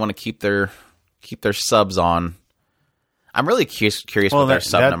questioning if they want to keep their subs on. I'm really curious what their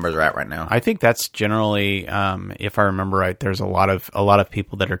sub numbers are at right now. I think that's generally, if I remember right, there's a lot of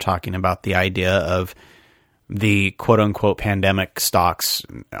people that are talking about the idea of the quote unquote pandemic stocks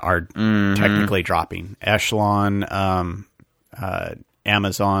are technically dropping. Echelon,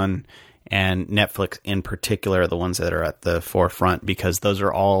 Amazon, and Netflix in particular are the ones that are at the forefront because those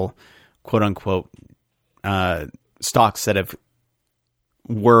are all quote unquote stocks that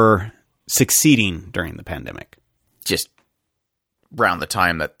were succeeding during the pandemic. Just around the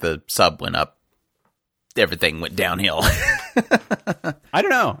time that the sub went up, everything went downhill. I don't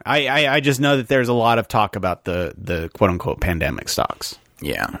know. I just know that there's a lot of talk about the quote unquote pandemic stocks.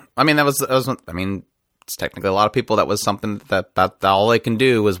 Yeah. I mean, that was it's technically a lot of people that was something that all they can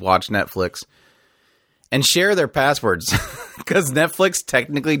do was watch Netflix. And share their passwords, because Netflix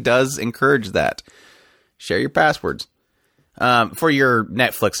technically does encourage that. Share your passwords for your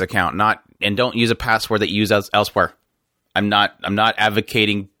Netflix account, and don't use a password that you use elsewhere. I'm not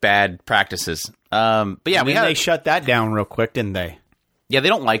advocating bad practices. But yeah, they shut that down real quick, didn't they? Yeah, they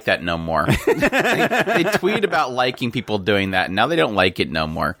don't like that no more. they tweet about liking people doing that, and now they don't like it no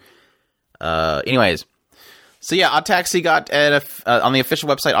more. Anyways. So yeah, Odd Taxi got on the official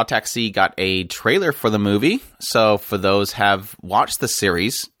website. Odd Taxi got a trailer for the movie. So for those have watched the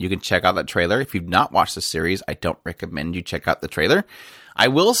series, you can check out that trailer. If you've not watched the series, I don't recommend you check out the trailer. I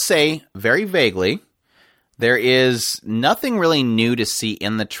will say very vaguely, there is nothing really new to see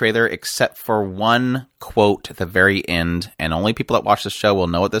in the trailer except for one quote at the very end, and only people that watch the show will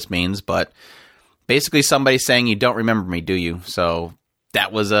know what this means. But basically, somebody saying, "You don't remember me, do you?" So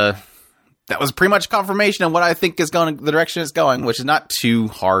that was pretty much confirmation of what I think is going, the direction it's going, which is not too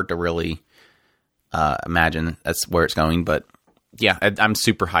hard to really imagine that's where it's going. But yeah, I'm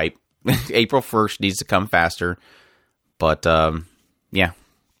super hyped. April 1st needs to come faster. But yeah,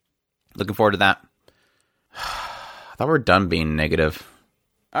 looking forward to that. I thought we were done being negative.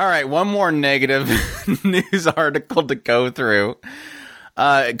 All right, one more negative news article to go through.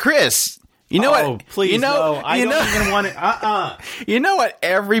 Chris, you know what? Please, no. I don't even want to. You know what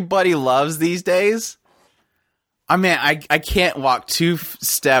everybody loves these days? I mean, I can't walk 2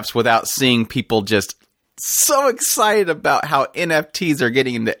 steps without seeing people just so excited about how NFTs are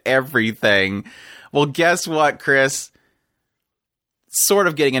getting into everything. Well, guess what, Chris? Sort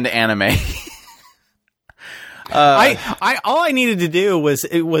of getting into anime. All I needed to do was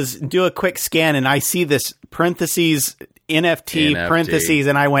do a quick scan, and I see this parentheses NFT parentheses,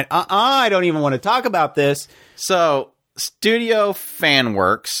 and I went, I don't even want to talk about this. So, Studio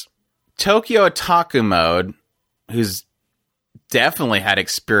Fanworks, Tokyo Otaku Mode, who's definitely had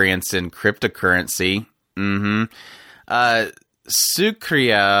experience in cryptocurrency,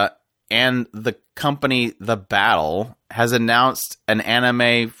 Sucria, and the company The Battle has announced an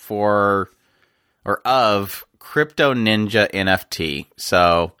anime of Crypto Ninja NFT.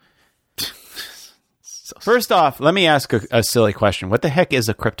 So, first off, let me ask a silly question. What the heck is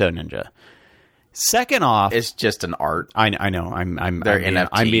a Crypto Ninja? Second off, it's just an art. I know. They're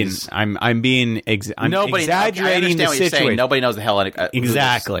NFTs. I'm exaggerating the situation. Nobody knows the hell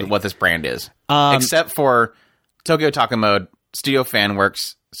exactly what this brand is, except for Tokyo Otaku Mode, Studio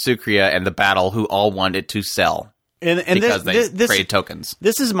Fanworks, Sucria, and The Battle, who all wanted to sell. And because they trade tokens.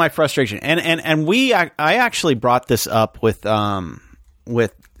 This is my frustration, and I actually brought this up with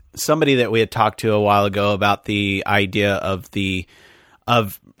somebody that we had talked to a while ago about the idea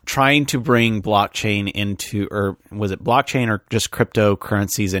of trying to bring blockchain into, or was it blockchain or just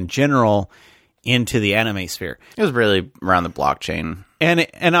cryptocurrencies in general, into the anime sphere. It was really around the blockchain, and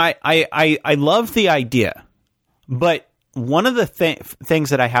I love the idea, but one of the things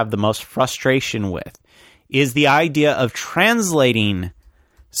that I have the most frustration with is the idea of translating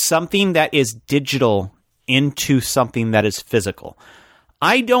something that is digital into something that is physical.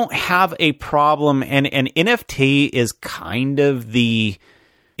 I don't have a problem, and NFT is kind of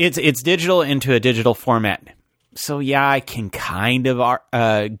it's digital into a digital format. So yeah, I can kind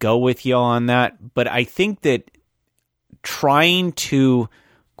of go with you on that, but I think that trying to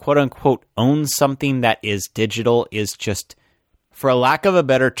quote unquote own something that is digital is just, for a lack of a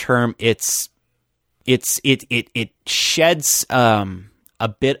better term, it sheds a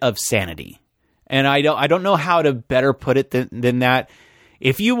bit of sanity, and I don't know how to better put it than that.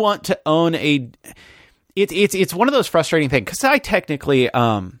 If you want to own it's one of those frustrating things, because I technically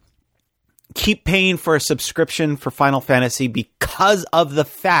keep paying for a subscription for Final Fantasy because of the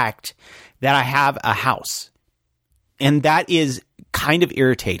fact that I have a house, and that is kind of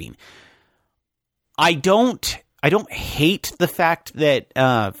irritating. I don't hate the fact that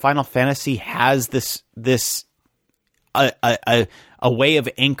Final Fantasy has this a way of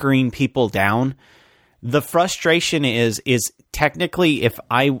anchoring people down. The frustration is technically, if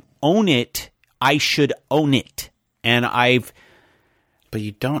I own it, I should own it, and but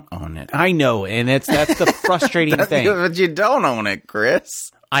you don't own it. I know, and that's the frustrating thing. But you don't own it,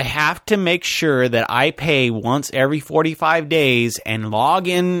 Chris. I have to make sure that I pay once every 45 days and log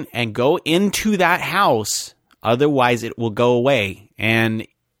in and go into that house. Otherwise, it will go away. And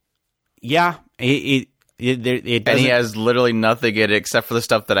yeah, it and he has literally nothing in it except for the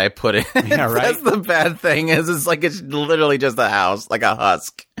stuff that I put in. Yeah, right. That's the bad thing. It's literally just a house, like a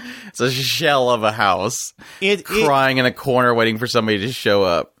husk. It's a shell of a house, crying in a corner, waiting for somebody to show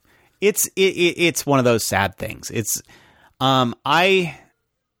up. It's one of those sad things. It's I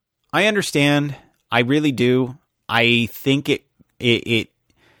understand. I really do. I think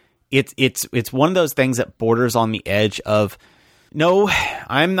it's one of those things that borders on the edge of, no,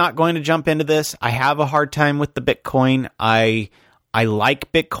 I'm not going to jump into this. I have a hard time with the Bitcoin. I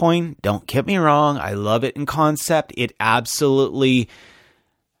like Bitcoin. Don't get me wrong. I love it in concept. It absolutely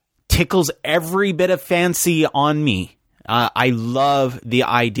tickles every bit of fancy on me. I love the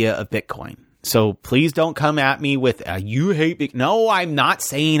idea of Bitcoin. So please don't come at me with, you hate Bitcoin. No, I'm not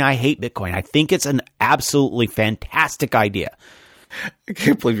saying I hate Bitcoin. I think it's an absolutely fantastic idea. I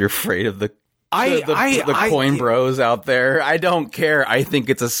can't believe you're afraid of the coin bros out there. I don't care. I think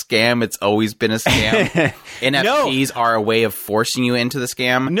it's a scam. It's always been a scam. NFTs are a way of forcing you into the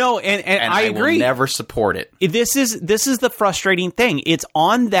scam. No, and I agree. Will never support it. This is the frustrating thing. It's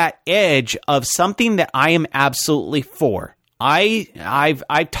on that edge of something that I am absolutely for.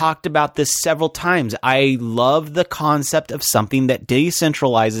 I've talked about this several times. I love the concept of something that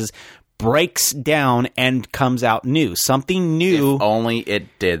decentralizes, breaks down, and comes out new. Something new. If only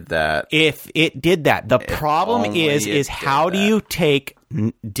it did that. If it did that. The problem is how do you take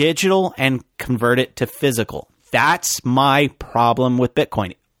digital and convert it to physical? That's my problem with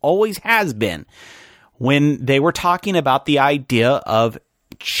Bitcoin. It always has been. When they were talking about the idea of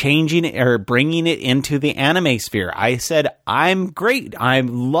changing it or bringing it into the anime sphere, I said, I'm great. I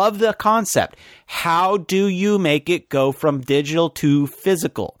love the concept. How do you make it go from digital to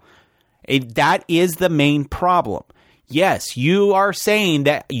physical? That is the main problem. Yes, you are saying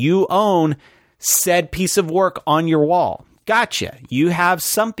that you own said piece of work on your wall. Gotcha. You have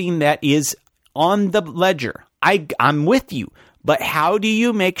something that is on the ledger. I'm with you. But how do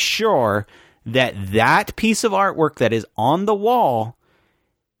you make sure that that piece of artwork that is on the wall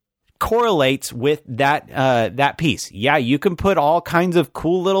correlates with that piece? Yeah, you can put all kinds of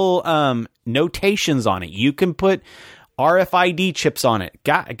cool little notations on it. You can put RFID chips on it.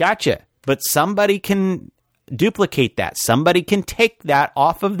 Gotcha. But somebody can duplicate that. Somebody can take that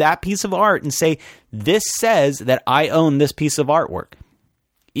off of that piece of art and say, this says that I own this piece of artwork.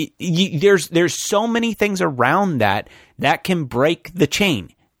 There's so many things around that can break the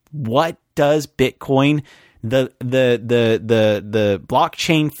chain. What does Bitcoin, the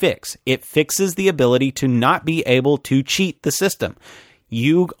blockchain fix? It fixes the ability to not be able to cheat the system.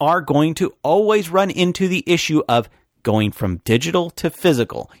 You are going to always run into the issue of going from digital to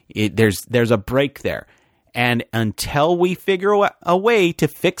physical. There's a break there. And until we figure a way to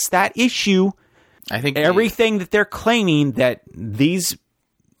fix that issue, I think everything that they're claiming that these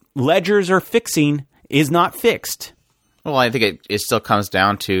ledgers are fixing is not fixed. Well, I think it still comes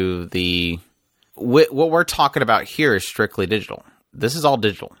down to what we're talking about here is strictly digital. This is all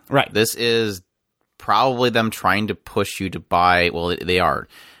digital. Right. This is probably them trying to push you to buy. Well, they are.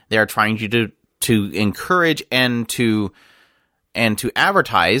 They are trying you to encourage and to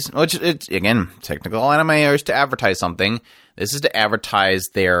advertise, which it's, again, technical anime is to advertise something. This is to advertise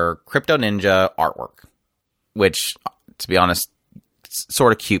their Crypto Ninja artwork, which, to be honest, it's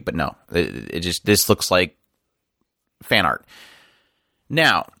sort of cute, but no. This looks like fan art.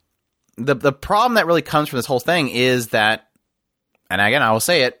 Now, the problem that really comes from this whole thing is that, and again, I will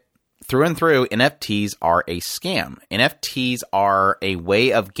say it, through and through, NFTs are a scam. NFTs are a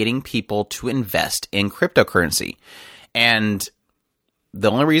way of getting people to invest in cryptocurrency. And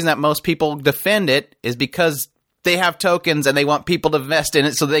the only reason that most people defend it is because they have tokens and they want people to invest in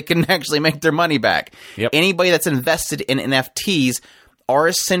it so they can actually make their money back. Yep. Anybody that's invested in NFTs are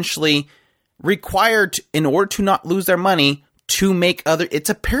essentially required, in order to not lose their money, to make it's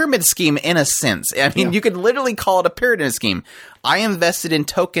a pyramid scheme in a sense. I mean, You could literally call it a pyramid scheme. I invested in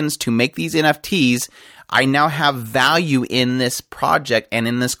tokens to make these NFTs. I now have value in this project and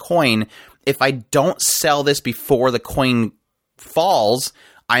in this coin. If I don't sell this before the coin falls,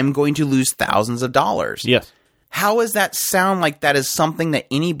 I'm going to lose thousands of dollars. Yes. How does that sound like that is something that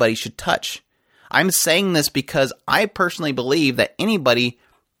anybody should touch? I'm saying this because I personally believe that anybody,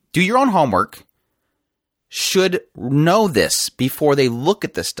 do your own homework, should know this before they look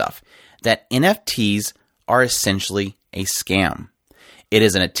at this stuff, that NFTs are essentially a scam. It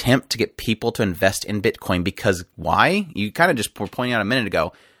is an attempt to get people to invest in Bitcoin because why? You kind of just were pointing out a minute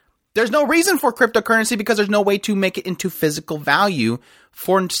ago. There's no reason for cryptocurrency because there's no way to make it into physical value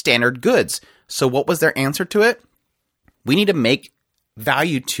for standard goods. So what was their answer to it? We need to make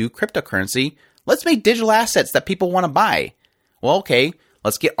value to cryptocurrency. Let's make digital assets that people want to buy. Well, okay.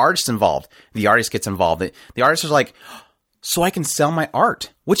 Let's get artists involved. The artist gets involved. The artist is like, so I can sell my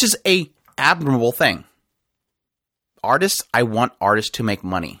art, which is a admirable thing. I want artists to make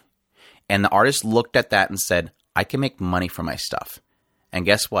money. And the artist looked at that and said, I can make money from my stuff. And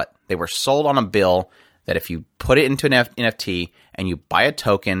guess what? They were sold on a bill that if you put it into an NFT and you buy a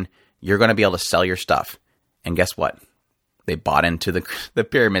token, you're going to be able to sell your stuff. And guess what? They bought into the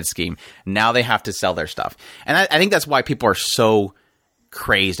pyramid scheme. Now they have to sell their stuff. And I think that's why people are so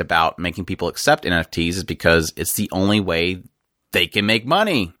crazed about making people accept NFTs, is because it's the only way they can make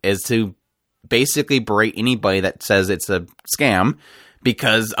money, is to basically berate anybody that says it's a scam,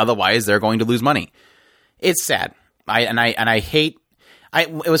 because otherwise they're going to lose money. It's sad. I hate.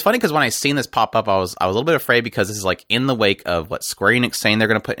 It was funny because when I seen this pop up, I was a little bit afraid, because this is like in the wake of what Square Enix saying they're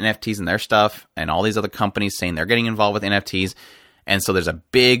going to put NFTs in their stuff, and all these other companies saying they're getting involved with NFTs. And so there's a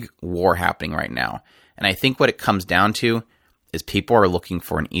big war happening right now. And I think what it comes down to is people are looking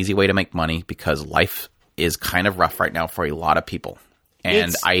for an easy way to make money, because life is kind of rough right now for a lot of people.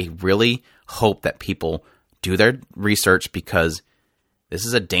 And I really hope that people do their research, because this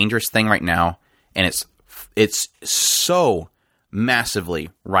is a dangerous thing right now, and it's so massively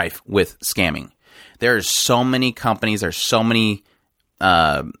rife with scamming. There's so many companies. There's so many.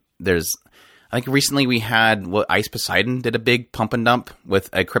 I think recently we had Ice Poseidon did a big pump and dump with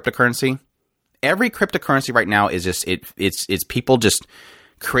a cryptocurrency. Every cryptocurrency right now is just it's people just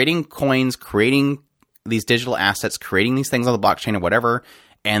creating coins, creating these digital assets, creating these things on the blockchain or whatever,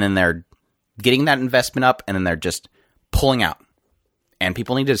 and then they're getting that investment up, and then they're just pulling out. And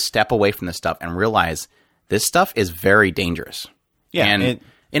people need to step away from this stuff and realize this stuff is very dangerous. Yeah, and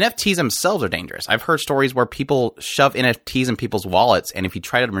NFTs themselves are dangerous. I've heard stories where people shove NFTs in people's wallets, and if you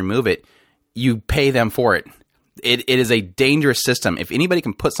try to remove it, you pay them for it. It is a dangerous system. If anybody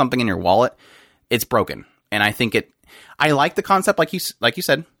can put something in your wallet, it's broken. And I think I like the concept, like you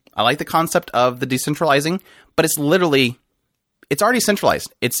said. I like the concept of the decentralizing, but it's already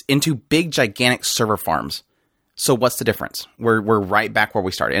centralized. It's into big, gigantic server farms. So what's the difference? We're right back where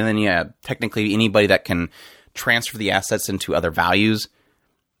we started. And then, technically anybody that can transfer the assets into other values,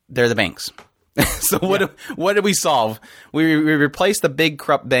 they're the banks. So what did we solve? We replaced the big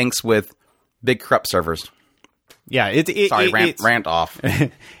corrupt banks with big corrupt servers. Yeah, rant off.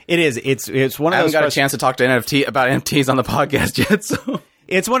 It is. It's one of those. I haven't got a chance to talk to about NFTs on the podcast yet. So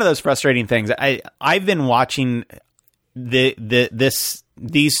it's one of those frustrating things. I've been watching a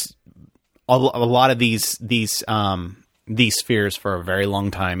lot of these spheres for a very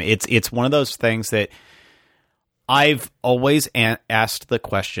long time. It's one of those things that I've always asked the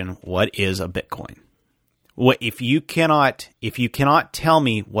question: what is a Bitcoin? What if you cannot tell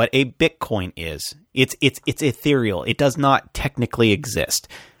me what a Bitcoin is? It's ethereal. It does not technically exist.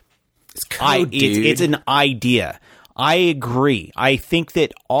 It's code, dude. It's an idea. I agree. I think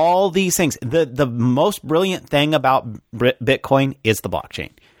that all these things, the most brilliant thing about Bitcoin is the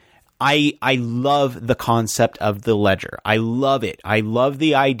blockchain. I love the concept of the ledger. I love it. I love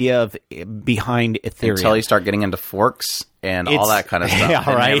the idea of behind Ethereum. Until you start getting into forks and all that kind of stuff. Yeah,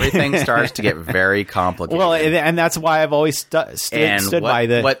 and right? Everything starts to get very complicated. Well, and that's why I've always stood by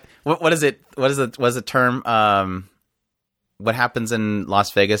the... What is it? What is the term? What happens in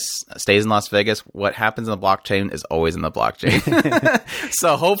Las Vegas stays in Las Vegas. What happens in the blockchain is always in the blockchain.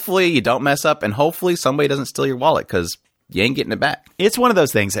 So hopefully you don't mess up, and hopefully somebody doesn't steal your wallet, because you ain't getting it back. It's one of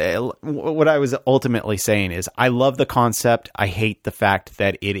those things. What I was ultimately saying is I love the concept. I hate the fact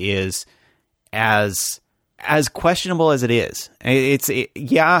that it is as questionable as it is. And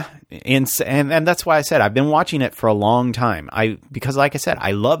that's why I said I've been watching it for a long time. Because like I said,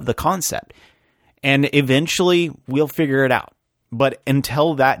 I love the concept. And eventually we'll figure it out. But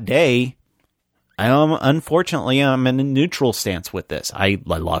until that day, unfortunately, I'm in a neutral stance with this. I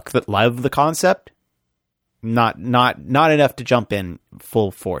love the concept. Not enough to jump in full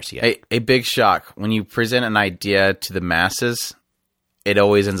force yet. A big shock. When you present an idea to the masses, it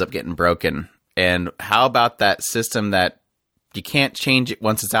always ends up getting broken. And how about that system that you can't change it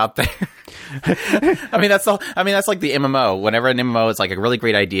once it's out there? That's like the MMO. Whenever an MMO is like a really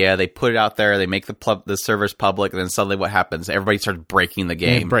great idea, they put it out there, they make the servers public, and then suddenly what happens? Everybody starts breaking the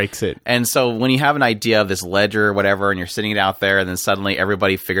game. It breaks it. And so when you have an idea of this ledger or whatever, and you're sitting it out there, and then suddenly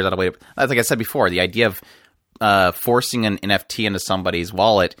everybody figures out a way to... Like I said before, the idea of forcing an NFT into somebody's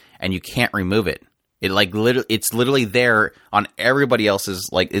wallet and you can't remove it. It's literally there on everybody else's.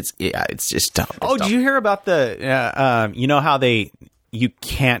 It's just dumb. Did you hear about the? How you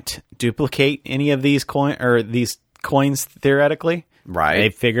can't duplicate any of these coins theoretically, right? They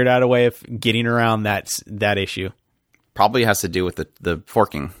figured out a way of getting around that issue. Probably has to do with the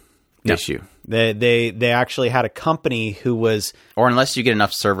forking issue. They actually had a company who was, or unless you get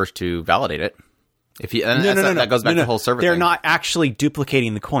enough servers to validate it. That goes back to the whole server thing. They're not actually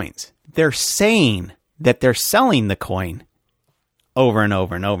duplicating the coins. They're saying that they're selling the coin over and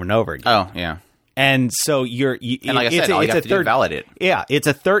over and over and over again. Oh, yeah. And so all you have to do is validate it. Yeah, it's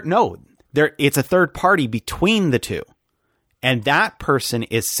a third party between the two. And that person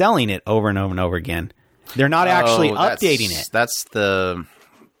is selling it over and over and over again. They're not actually updating it. That's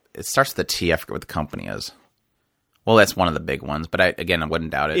it starts with the T. I forget what the company is. Well, that's one of the big ones, but I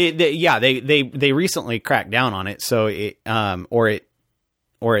wouldn't doubt it. They recently cracked down on it, so it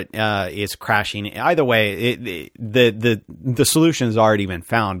is crashing. Either way, the solution's already been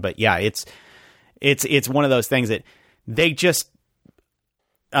found. But yeah, it's one of those things that they just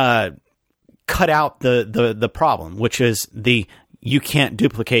cut out the problem, which is you can't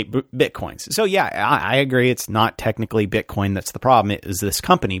duplicate Bitcoins. So yeah, I agree. It's not technically Bitcoin that's the problem. It is this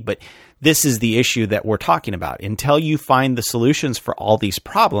company, but this is the issue that we're talking about. Until you find the solutions for all these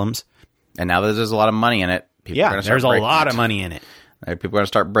problems. And now that there's a lot of money in it. There's a lot of money in it. People are going to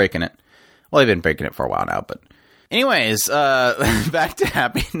start breaking it. Well, they've been breaking it for a while now, but anyways, back to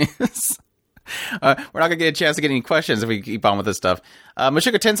happy news. We're not going to get a chance to get any questions if we keep on with this stuff.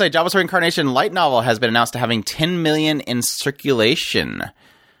 Mushoku Tensei Jobless Reincarnation light novel has been announced to having 10 million in circulation.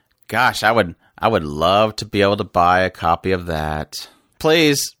 Gosh, I would love to be able to buy a copy of that.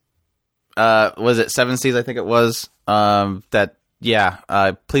 Please, was it 7 Seas? I think it was. Please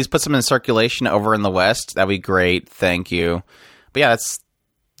put some in circulation over in the West. That'd be great. Thank you. But yeah, that's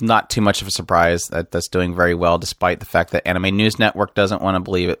not too much of a surprise. That's doing very well, despite the fact that Anime News Network doesn't want to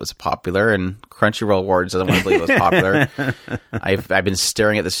believe it was popular, and Crunchyroll Awards doesn't want to believe it was popular. I've been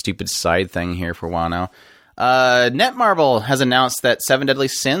staring at the stupid side thing here for a while now. Netmarble has announced that Seven Deadly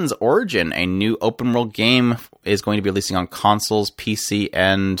Sins Origin, a new open-world game, is going to be releasing on consoles, PC,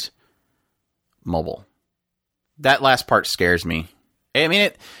 and mobile. That last part scares me. I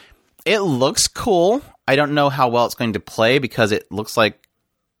mean, it looks cool. I don't know how well it's going to play because it looks like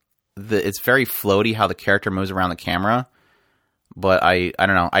it's very floaty how the character moves around the camera. But I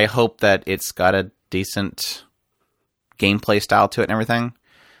don't know. I hope that it's got a decent gameplay style to it and everything.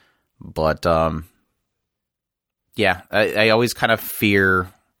 But yeah, I always kind of fear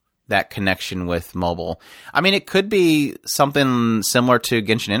that connection with mobile. I mean, it could be something similar to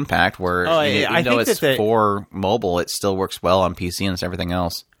Genshin Impact, where even though it's for mobile, it still works well on PC and everything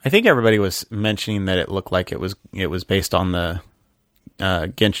else. I think everybody was mentioning that it looked like it was based on the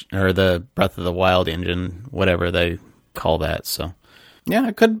Genshin or the Breath of the Wild engine, whatever they call that. So yeah,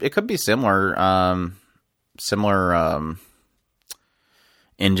 it could be similar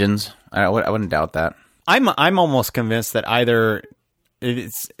engines. I wouldn't doubt that. I'm almost convinced that either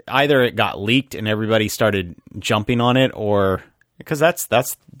it got leaked and everybody started jumping on it, or because that's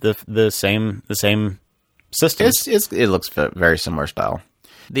the same system. It looks very similar style.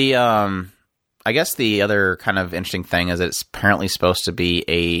 I guess the other kind of interesting thing is that it's apparently supposed to be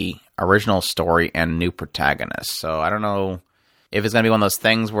a original story and new protagonist. So I don't know if it's going to be one of those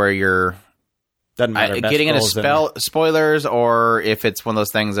things where you're getting into spoilers, or if it's one of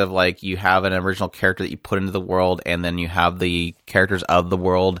those things of like you have an original character that you put into the world and then you have the characters of the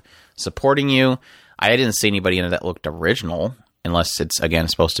world supporting you. I didn't see anybody in it that looked original, unless it's, again,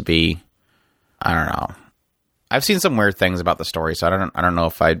 supposed to be, I don't know. I've seen some weird things about the story, so I don't know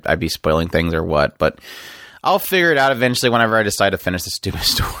if I'd be spoiling things or what, but I'll figure it out eventually whenever I decide to finish the stupid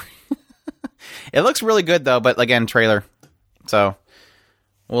story. It looks really good, though, but again, trailer. So,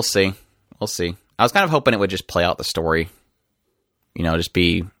 we'll see. I was kind of hoping it would just play out the story. You know, just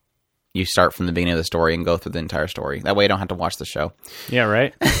be, you start from the beginning of the story and go through the entire story. That way you don't have to watch the show. Yeah,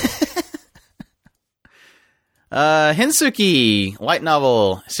 right? Hinsuki light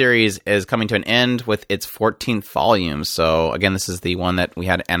novel series is coming to an end with its 14th volume. So again, this is the one that we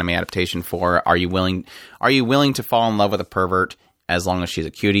had anime adaptation for. Are you willing to fall in love with a pervert as long as she's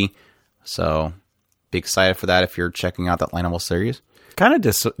a cutie? So be excited for that if you're checking out that light novel series. Kind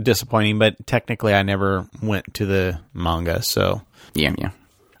of disappointing, but technically I never went to the manga, so yeah.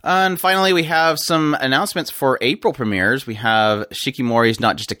 And finally, we have some announcements for April premieres. We have Shikimori's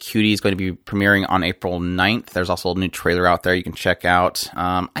Not Just a Cutie is going to be premiering on April 9th. There's also a new trailer out there you can check out.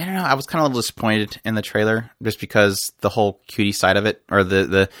 I don't know. I was kind of a little disappointed in the trailer just because the whole cutie side of it, or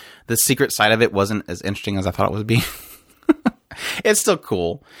the secret side of it, wasn't as interesting as I thought it would be. It's still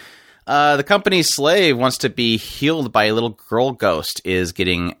cool. The company Slave Wants to Be Healed by a Little Girl Ghost is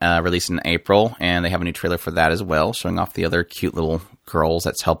getting released in April, and they have a new trailer for that as well, showing off the other cute little girls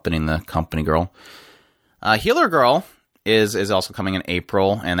that's helping the company girl. Healer Girl is also coming in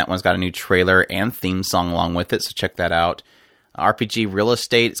April, and that one's got a new trailer and theme song along with it, so check that out. RPG Real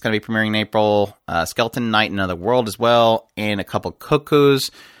Estate is going to be premiering in April. Skeleton Knight in Another World as well, and a couple Cuckoos,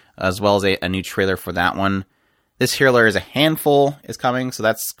 as well as a new trailer for that one. This Healer is a Handful is coming, so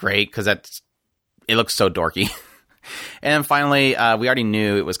that's great because it looks so dorky. And then finally, we already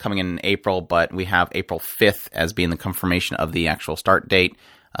knew it was coming in April, but we have April 5th as being the confirmation of the actual start date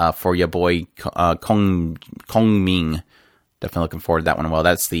for your boy Kong Ming. definitely looking forward to that one. Well,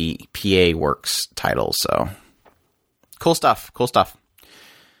 that's the PA Works title. So cool stuff.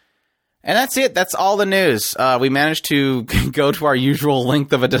 And that's it. That's all the news. We managed to go to our usual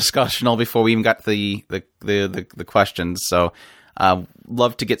length of a discussional before we even got to the questions. So,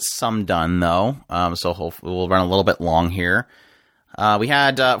 love to get some done though. So hopefully we'll run a little bit long here. We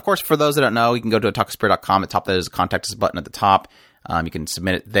had, of course, for those that don't know, you can go to atalkaspirit.com. At the top, there's a contact us button at the top. You can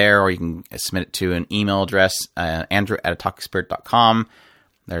submit it there, or you can submit it to an email address, andrew@atalkaspirit.com.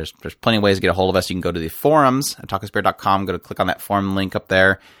 There's plenty of ways to get a hold of us. You can go to the forums, atalkaspirit.com, click on that forum link up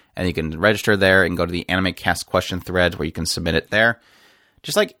there, and you can register there and go to the Anime Cast question thread where you can submit it there.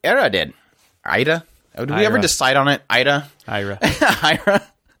 Just like Ira did. Ida? Did we ever decide on it? Ira. Ira.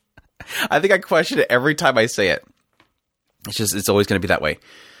 I think I question it every time I say it. It's always going to be that way. It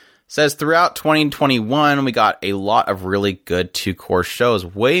says, throughout 2021, we got a lot of really good 2-core shows,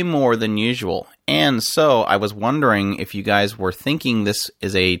 way more than usual. And so I was wondering if you guys were thinking this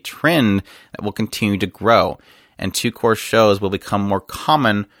is a trend that will continue to grow and 2-core shows will become more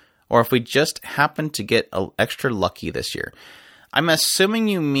common, or if we just happen to get extra lucky this year. I'm assuming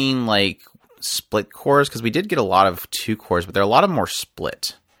you mean like split cores, because we did get a lot of 2 cores, but there are a lot of more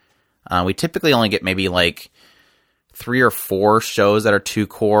split. We typically only get maybe like 3 or 4 shows that are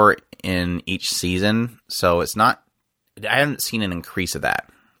 2-core in each season, so it's not. I haven't seen an increase of that.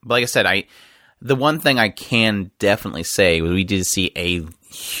 But like I said, the one thing I can definitely say was we did see a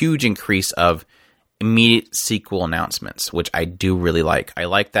huge increase of immediate sequel announcements, which I do really like. I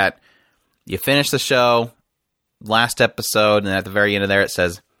like that you finish the show, last episode, and at the very end of there it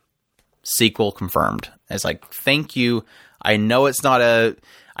says sequel confirmed. It's like, thank you. I know it's not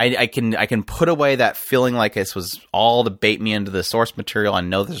I can put away that feeling like this was all to bait me into the source material. I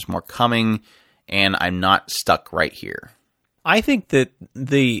know there's more coming, and I'm not stuck right here. I think that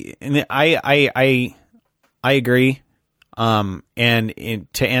I agree. And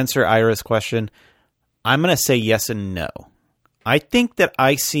to answer Ira's question, I'm going to say yes and no. I think that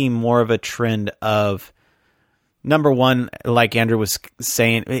I see more of a trend of, number one, like Andrew was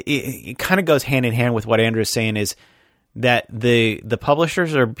saying, it kind of goes hand in hand with what Andrew is saying, is that the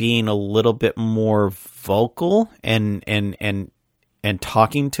publishers are being a little bit more vocal and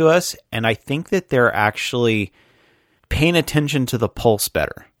talking to us, and I think that they're actually paying attention to the pulse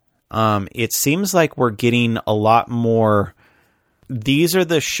better. It seems like we're getting a lot more. These are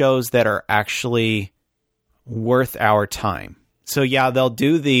the shows that are actually worth our time. So yeah, they'll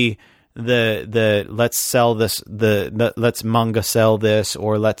do the let's sell this, let's manga sell this,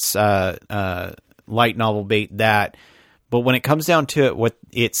 or let's light novel bait that. But when it comes down to it, what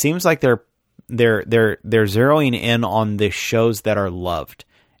it seems like they're zeroing in on the shows that are loved,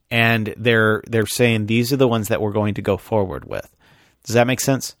 and they're saying these are the ones that we're going to go forward with. Does that make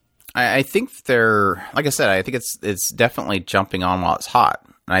sense? I think they're, like I said, I think it's definitely jumping on while it's hot.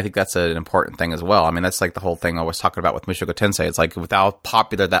 And I think that's an important thing as well. I mean, that's like the whole thing I was talking about with Mushoku Tensei. It's like, with how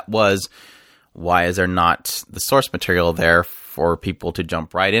popular that was, why is there not the source material there for people to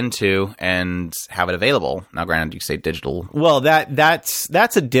jump right into and have it available? Now, granted, you say digital. Well, that's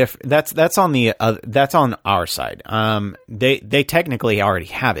on our side. They technically already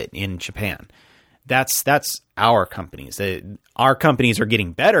have it in Japan. That's our companies. Our companies are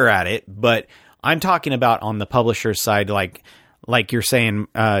getting better at it, but I'm talking about on the publisher side, like you're saying,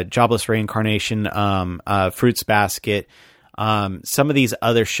 Jobless Reincarnation, Fruits Basket, some of these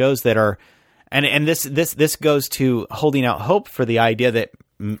other shows that are, and this goes to holding out hope for the idea that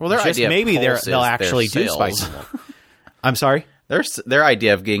maybe they'll actually do Spice and Wolf. I'm sorry? Their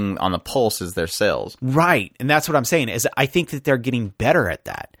idea of getting on the pulse is their sales. Right. And that's what I'm saying, is I think that they're getting better at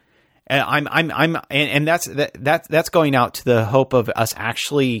that. And that's going out to the hope of us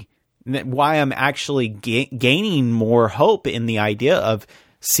actually, why I'm actually gaining more hope in the idea of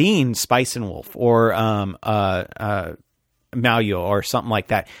seeing Spice and Wolf or Maoyo or something like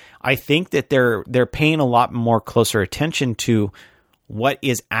that. I think that they're paying a lot more closer attention to what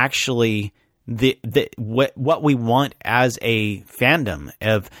is actually what we want as a fandom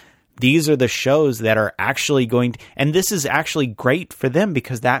of. These are the shows that are actually going to, and this is actually great for them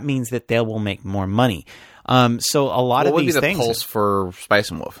because that means that they will make more money. So a lot of these things. What would be the pulse for Spice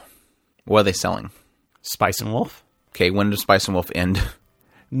and Wolf? What are they selling? Spice and Wolf? Okay, when does Spice and Wolf end?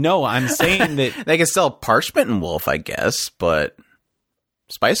 No, I'm saying that they can sell Parchment and Wolf, I guess, but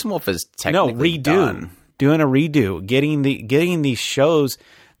Spice and Wolf is technically done. Doing a redo, getting these shows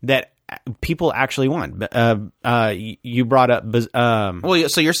that people actually want. You brought up. Well,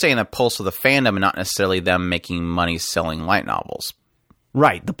 so you're saying the pulse of the fandom, and not necessarily them making money selling light novels,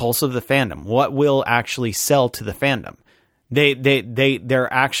 right? The pulse of the fandom. What will actually sell to the fandom?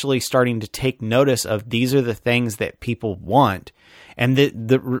 They're actually starting to take notice of these are the things that people want. And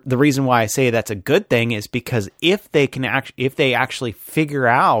the reason why I say that's a good thing is because if they actually figure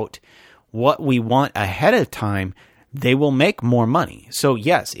out what we want ahead of time, they will make more money. So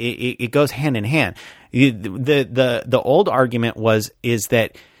yes, it goes hand in hand. The old argument is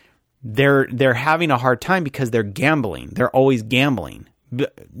that they're having a hard time because they're gambling. They're always gambling.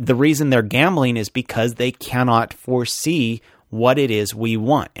 The reason they're gambling is because they cannot foresee what it is we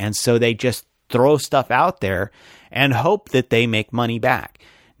want. And so they just throw stuff out there and hope that they make money back.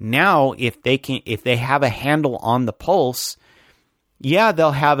 Now, if they have a handle on the pulse, yeah,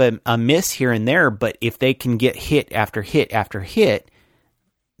 they'll have a miss here and there, but if they can get hit after hit after hit,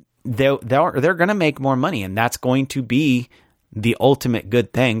 they're going to make more money, and that's going to be the ultimate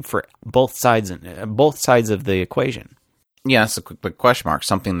good thing for both sides of the equation. Yeah, it's a quick question mark.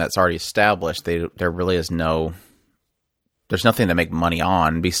 Something that's already established. There really is there's nothing to make money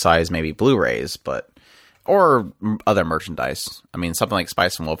on besides maybe Blu-rays, or other merchandise. I mean, something like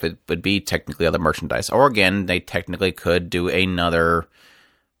Spice and Wolf, it would be technically other merchandise. Or again, they technically could do another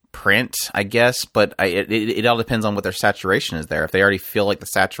print, I guess, but it all depends on what their saturation is there. If they already feel like the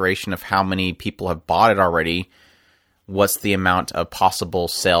saturation of how many people have bought it already, what's the amount of possible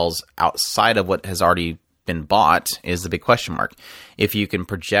sales outside of what has already been bought is the big question mark. If you can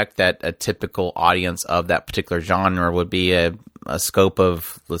project that a typical audience of that particular genre would be a scope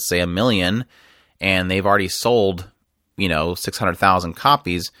of, let's say, 1 million, and they've already sold, 600,000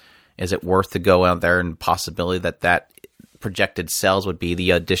 copies, is it worth to go out there and possibility that projected sales would be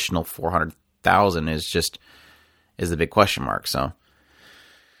the additional 400,000 is the big question mark. So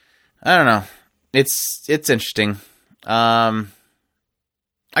I don't know. It's interesting. I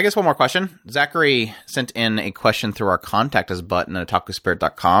guess one more question. Zachary sent in a question through our contact us button at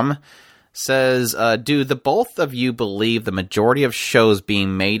otakuspirit.com. Says, do the both of you believe the majority of shows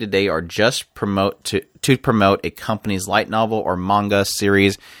being made today are just to promote a company's light novel or manga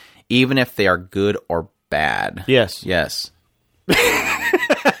series, even if they are good or bad? Yes. Yes.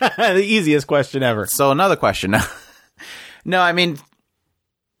 The easiest question ever. So another question. No, I mean,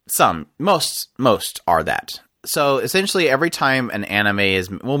 most are that. So essentially every time an anime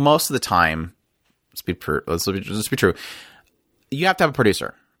is, well, most of the time, let's be true, you have to have a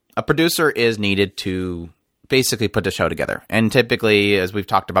producer. A producer is needed to basically put the show together. And typically, as we've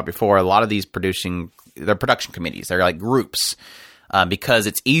talked about before, a lot of these they're production committees. They're like groups because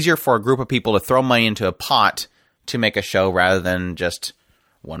it's easier for a group of people to throw money into a pot to make a show rather than just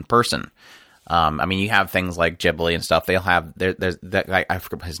one person. I mean, you have things like Ghibli and stuff. They'll have, there's that guy, I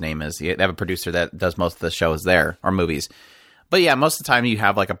forget what his name is. They have a producer that does most of the shows there, or movies. But yeah, most of the time you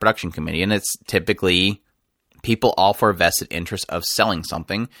have like a production committee, and it's typically people all for a vested interest of selling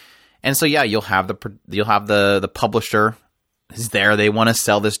something. And so yeah, you'll have the publisher is there. They want to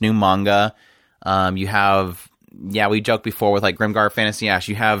sell this new manga. You have, we joked before with like Grimgar Fantasy Ash.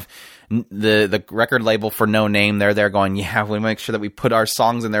 You have the record label for No Name. They're there going, we make sure that we put our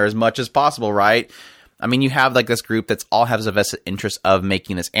songs in there as much as possible, right? I mean, you have like this group that's all has a vested interest of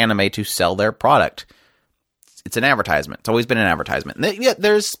making this anime to sell their product. It's an advertisement. It's always been an advertisement.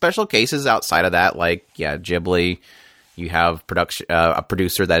 There's special cases outside of that, like Ghibli. You have a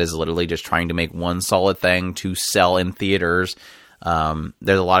producer that is literally just trying to make one solid thing to sell in theaters.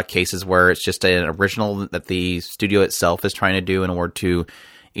 There's a lot of cases where it's just an original that the studio itself is trying to do in order to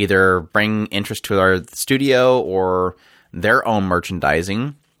either bring interest to our studio or their own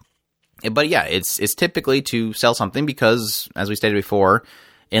merchandising. But yeah, it's typically to sell something because, as we stated before,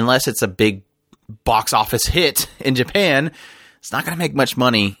 unless it's a big box office hit in Japan, it's not going to make much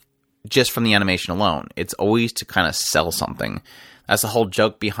money just from the animation alone. It's always to kind of sell something. That's the whole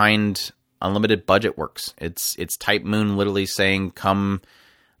joke behind unlimited budget works. It's Type Moon literally saying, come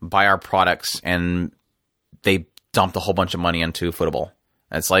buy our products, and they dumped a whole bunch of money into Football.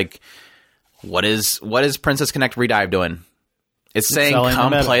 It's like, what is Princess Connect Redive doing? It's saying,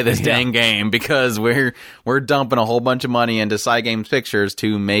 come play this dang game because we're dumping a whole bunch of money into Cygames Pictures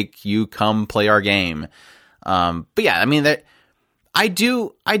to make you come play our game. But yeah, I mean, I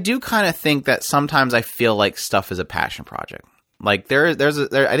do kind of think that sometimes I feel like stuff is a passion project. Like I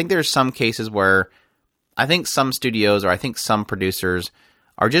think there's some cases where I think some studios or I think some producers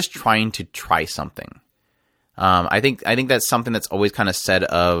are just trying to try something. I think that's something that's always kind of said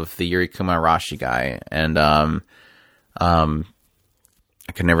of the Yuri Kumarashi guy, and I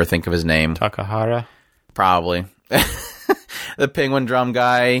can never think of his name. Takahara? Probably. The Penguin Drum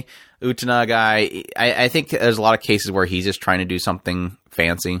guy, Utena guy. I think there's a lot of cases where he's just trying to do something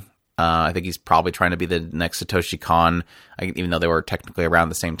fancy. I think he's probably trying to be the next Satoshi Kon, even though they were technically around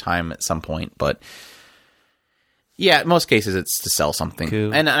the same time at some point. But Yeah, in most cases it's to sell something.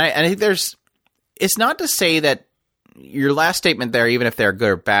 Cool. And I think it's not to say that your last statement there, even if they're good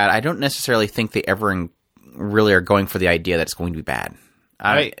or bad, I don't necessarily think they ever really are going for the idea that it's going to be bad.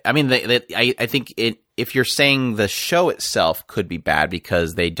 Right. I mean, I think if you're saying the show itself could be bad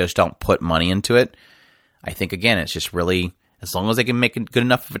because they just don't put money into it, I think, again, it's just really, as long as they can make it good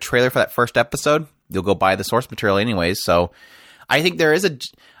enough of a trailer for that first episode, you'll go buy the source material anyways. So I think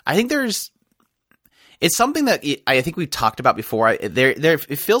it's something that I think we've talked about before.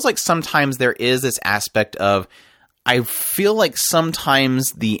 It feels like sometimes there is this aspect of, I feel like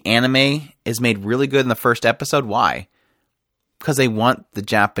sometimes the anime is made really good in the first episode. Why? Because they want the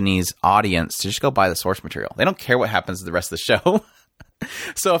Japanese audience to just go buy the source material. They don't care what happens to the rest of the show.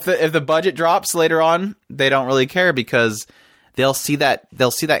 So if the budget drops later on, they don't really care because they'll see that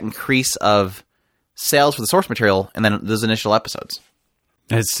increase of sales for the source material and then those initial episodes.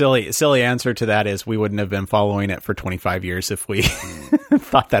 A silly answer to that is we wouldn't have been following it for 25 years if we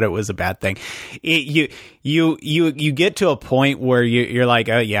thought that it was a bad thing. You get to a point where you're like,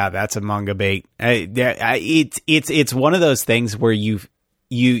 oh yeah, that's a manga bait. It's one of those things where you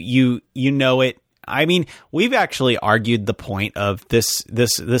know it. I mean, we've actually argued the point of this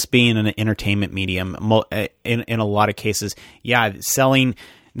being an entertainment medium in a lot of cases. Yeah, selling.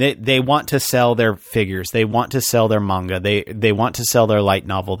 They want to sell their figures. They want to sell their manga. They want to sell their light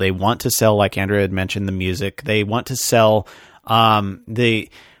novel. They want to sell, like Andrew had mentioned, the music. They want to sell. They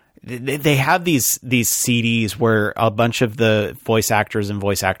have these CDs where a bunch of the voice actors and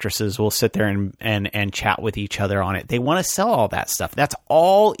voice actresses will sit there and chat with each other on it. They want to sell all that stuff. That's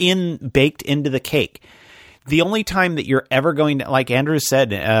all baked into the cake. The only time that you're ever going to, like Andrew said,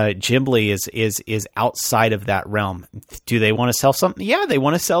 Ghibli is outside of that realm. Do they want to sell something? Yeah, they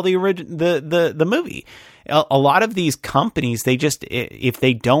want to sell the movie. A lot of these companies, they just,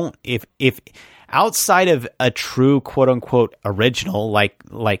 if outside of a true quote unquote original, I'm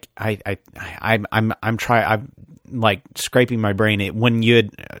like scraping my brain. When you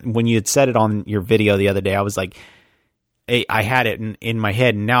had said it on your video the other day, I was like, I had it in my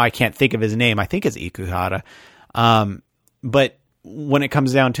head, and now I can't think of his name. I think it's Ikuhara. But when it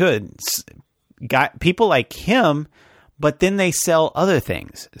comes down to it, got people like him, but then they sell other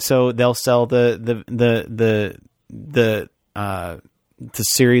things. So they'll sell the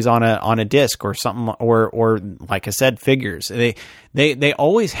series on a disc or something, or like I said, figures. They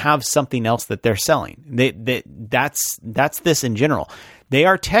always have something else that they're selling. That's this in general. They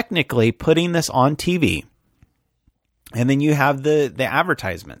are technically putting this on TV. And then you have the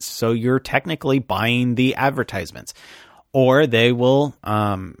advertisements. So you're technically buying the advertisements. Or they will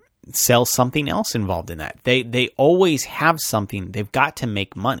sell something else involved in that. They always have something. They've got to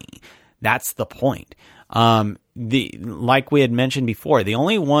make money. That's the point. Like we had mentioned before, the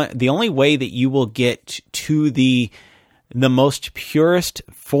only way that you will get to the most purest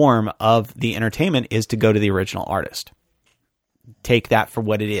form of the entertainment is to go to the original artist. Take that for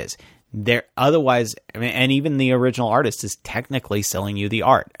what it is. Otherwise, and even the original artist is technically selling you the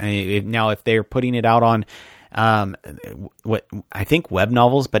art. Now, if they're putting it out on, what I think web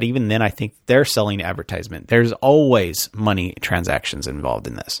novels, but even then, I think they're selling advertisement. There's always money transactions involved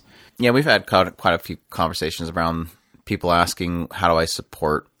in this. Yeah, we've had quite a few conversations around people asking, "How do I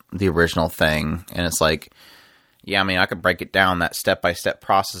support the original thing?" And it's like, yeah, I mean, I could break it down, that step-by-step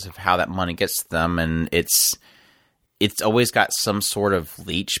process of how that money gets to them, and it's always got some sort of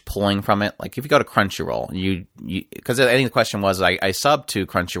leech pulling from it. Like if you go to Crunchyroll, because I think the question was, I sub to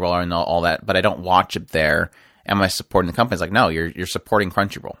Crunchyroll and all that, but I don't watch it there. Am I supporting the company? It's like, no, you're supporting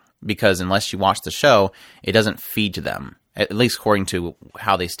Crunchyroll, because unless you watch the show, it doesn't feed to them, at least according to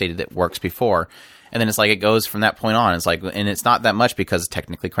how they stated it works before. And then it's like, it goes from that point on. It's like, and it's not that much because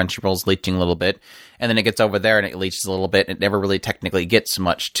technically Crunchyroll's leeching a little bit, and then it gets over there and it leeches a little bit. And it never really technically gets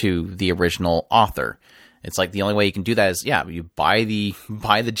much to the original author. It's like the only way you can do that is, yeah, you buy the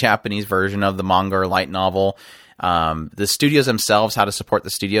Japanese version of the manga or light novel. The studios themselves, how to support the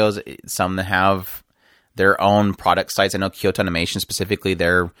studios. Some that have their own product sites. I know Kyoto Animation specifically,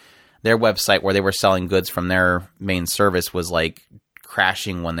 their website where they were selling goods from their main service was like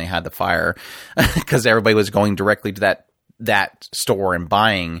crashing when they had the fire because everybody was going directly to that store and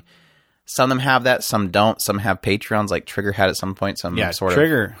buying. Some of them have that, some don't. Some have Patreons, like Trigger had at some point, sort of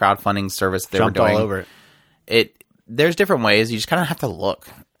crowdfunning service they were doing. All over it. There's different ways. You just kind of have to look,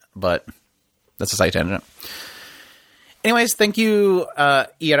 but that's a side tangent. Anyways, thank you,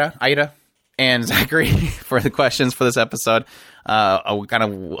 Ira, and Zachary for the questions for this episode. I kind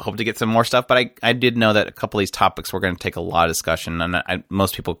of hope to get some more stuff, but I did know that a couple of these topics were going to take a lot of discussion, and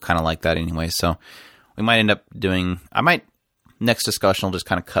most people kind of like that anyway. So we might end up next discussion will just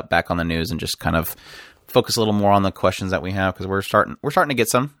kind of cut back on the news and just kind of focus a little more on the questions that we have, because we're starting to get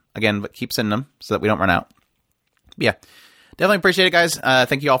some again, but keep sending them so that we don't run out. But yeah, definitely appreciate it, guys.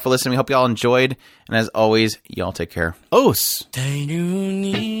 Thank you all for listening. We hope you all enjoyed, and as always, y'all take care. Os.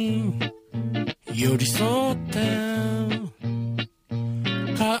 寄り添って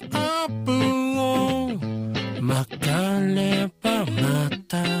カーブを曲がればま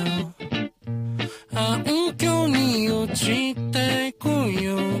た暗渠に落ちてこ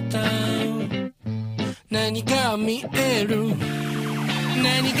ようだ何が見える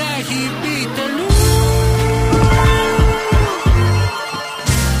何が響いてる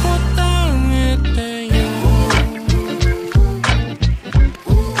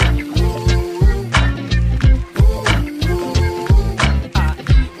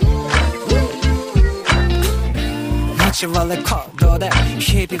レコードで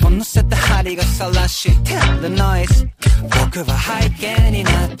日々を乗せた針が晒してるノイズ僕は背景に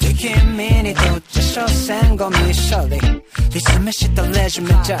なって君にとって所詮ゴミ処理リズムしたレジュ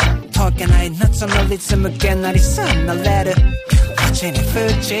メじゃ解けない夏のリズムげなりさなれる街に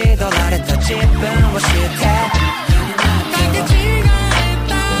縁取られた自分を知って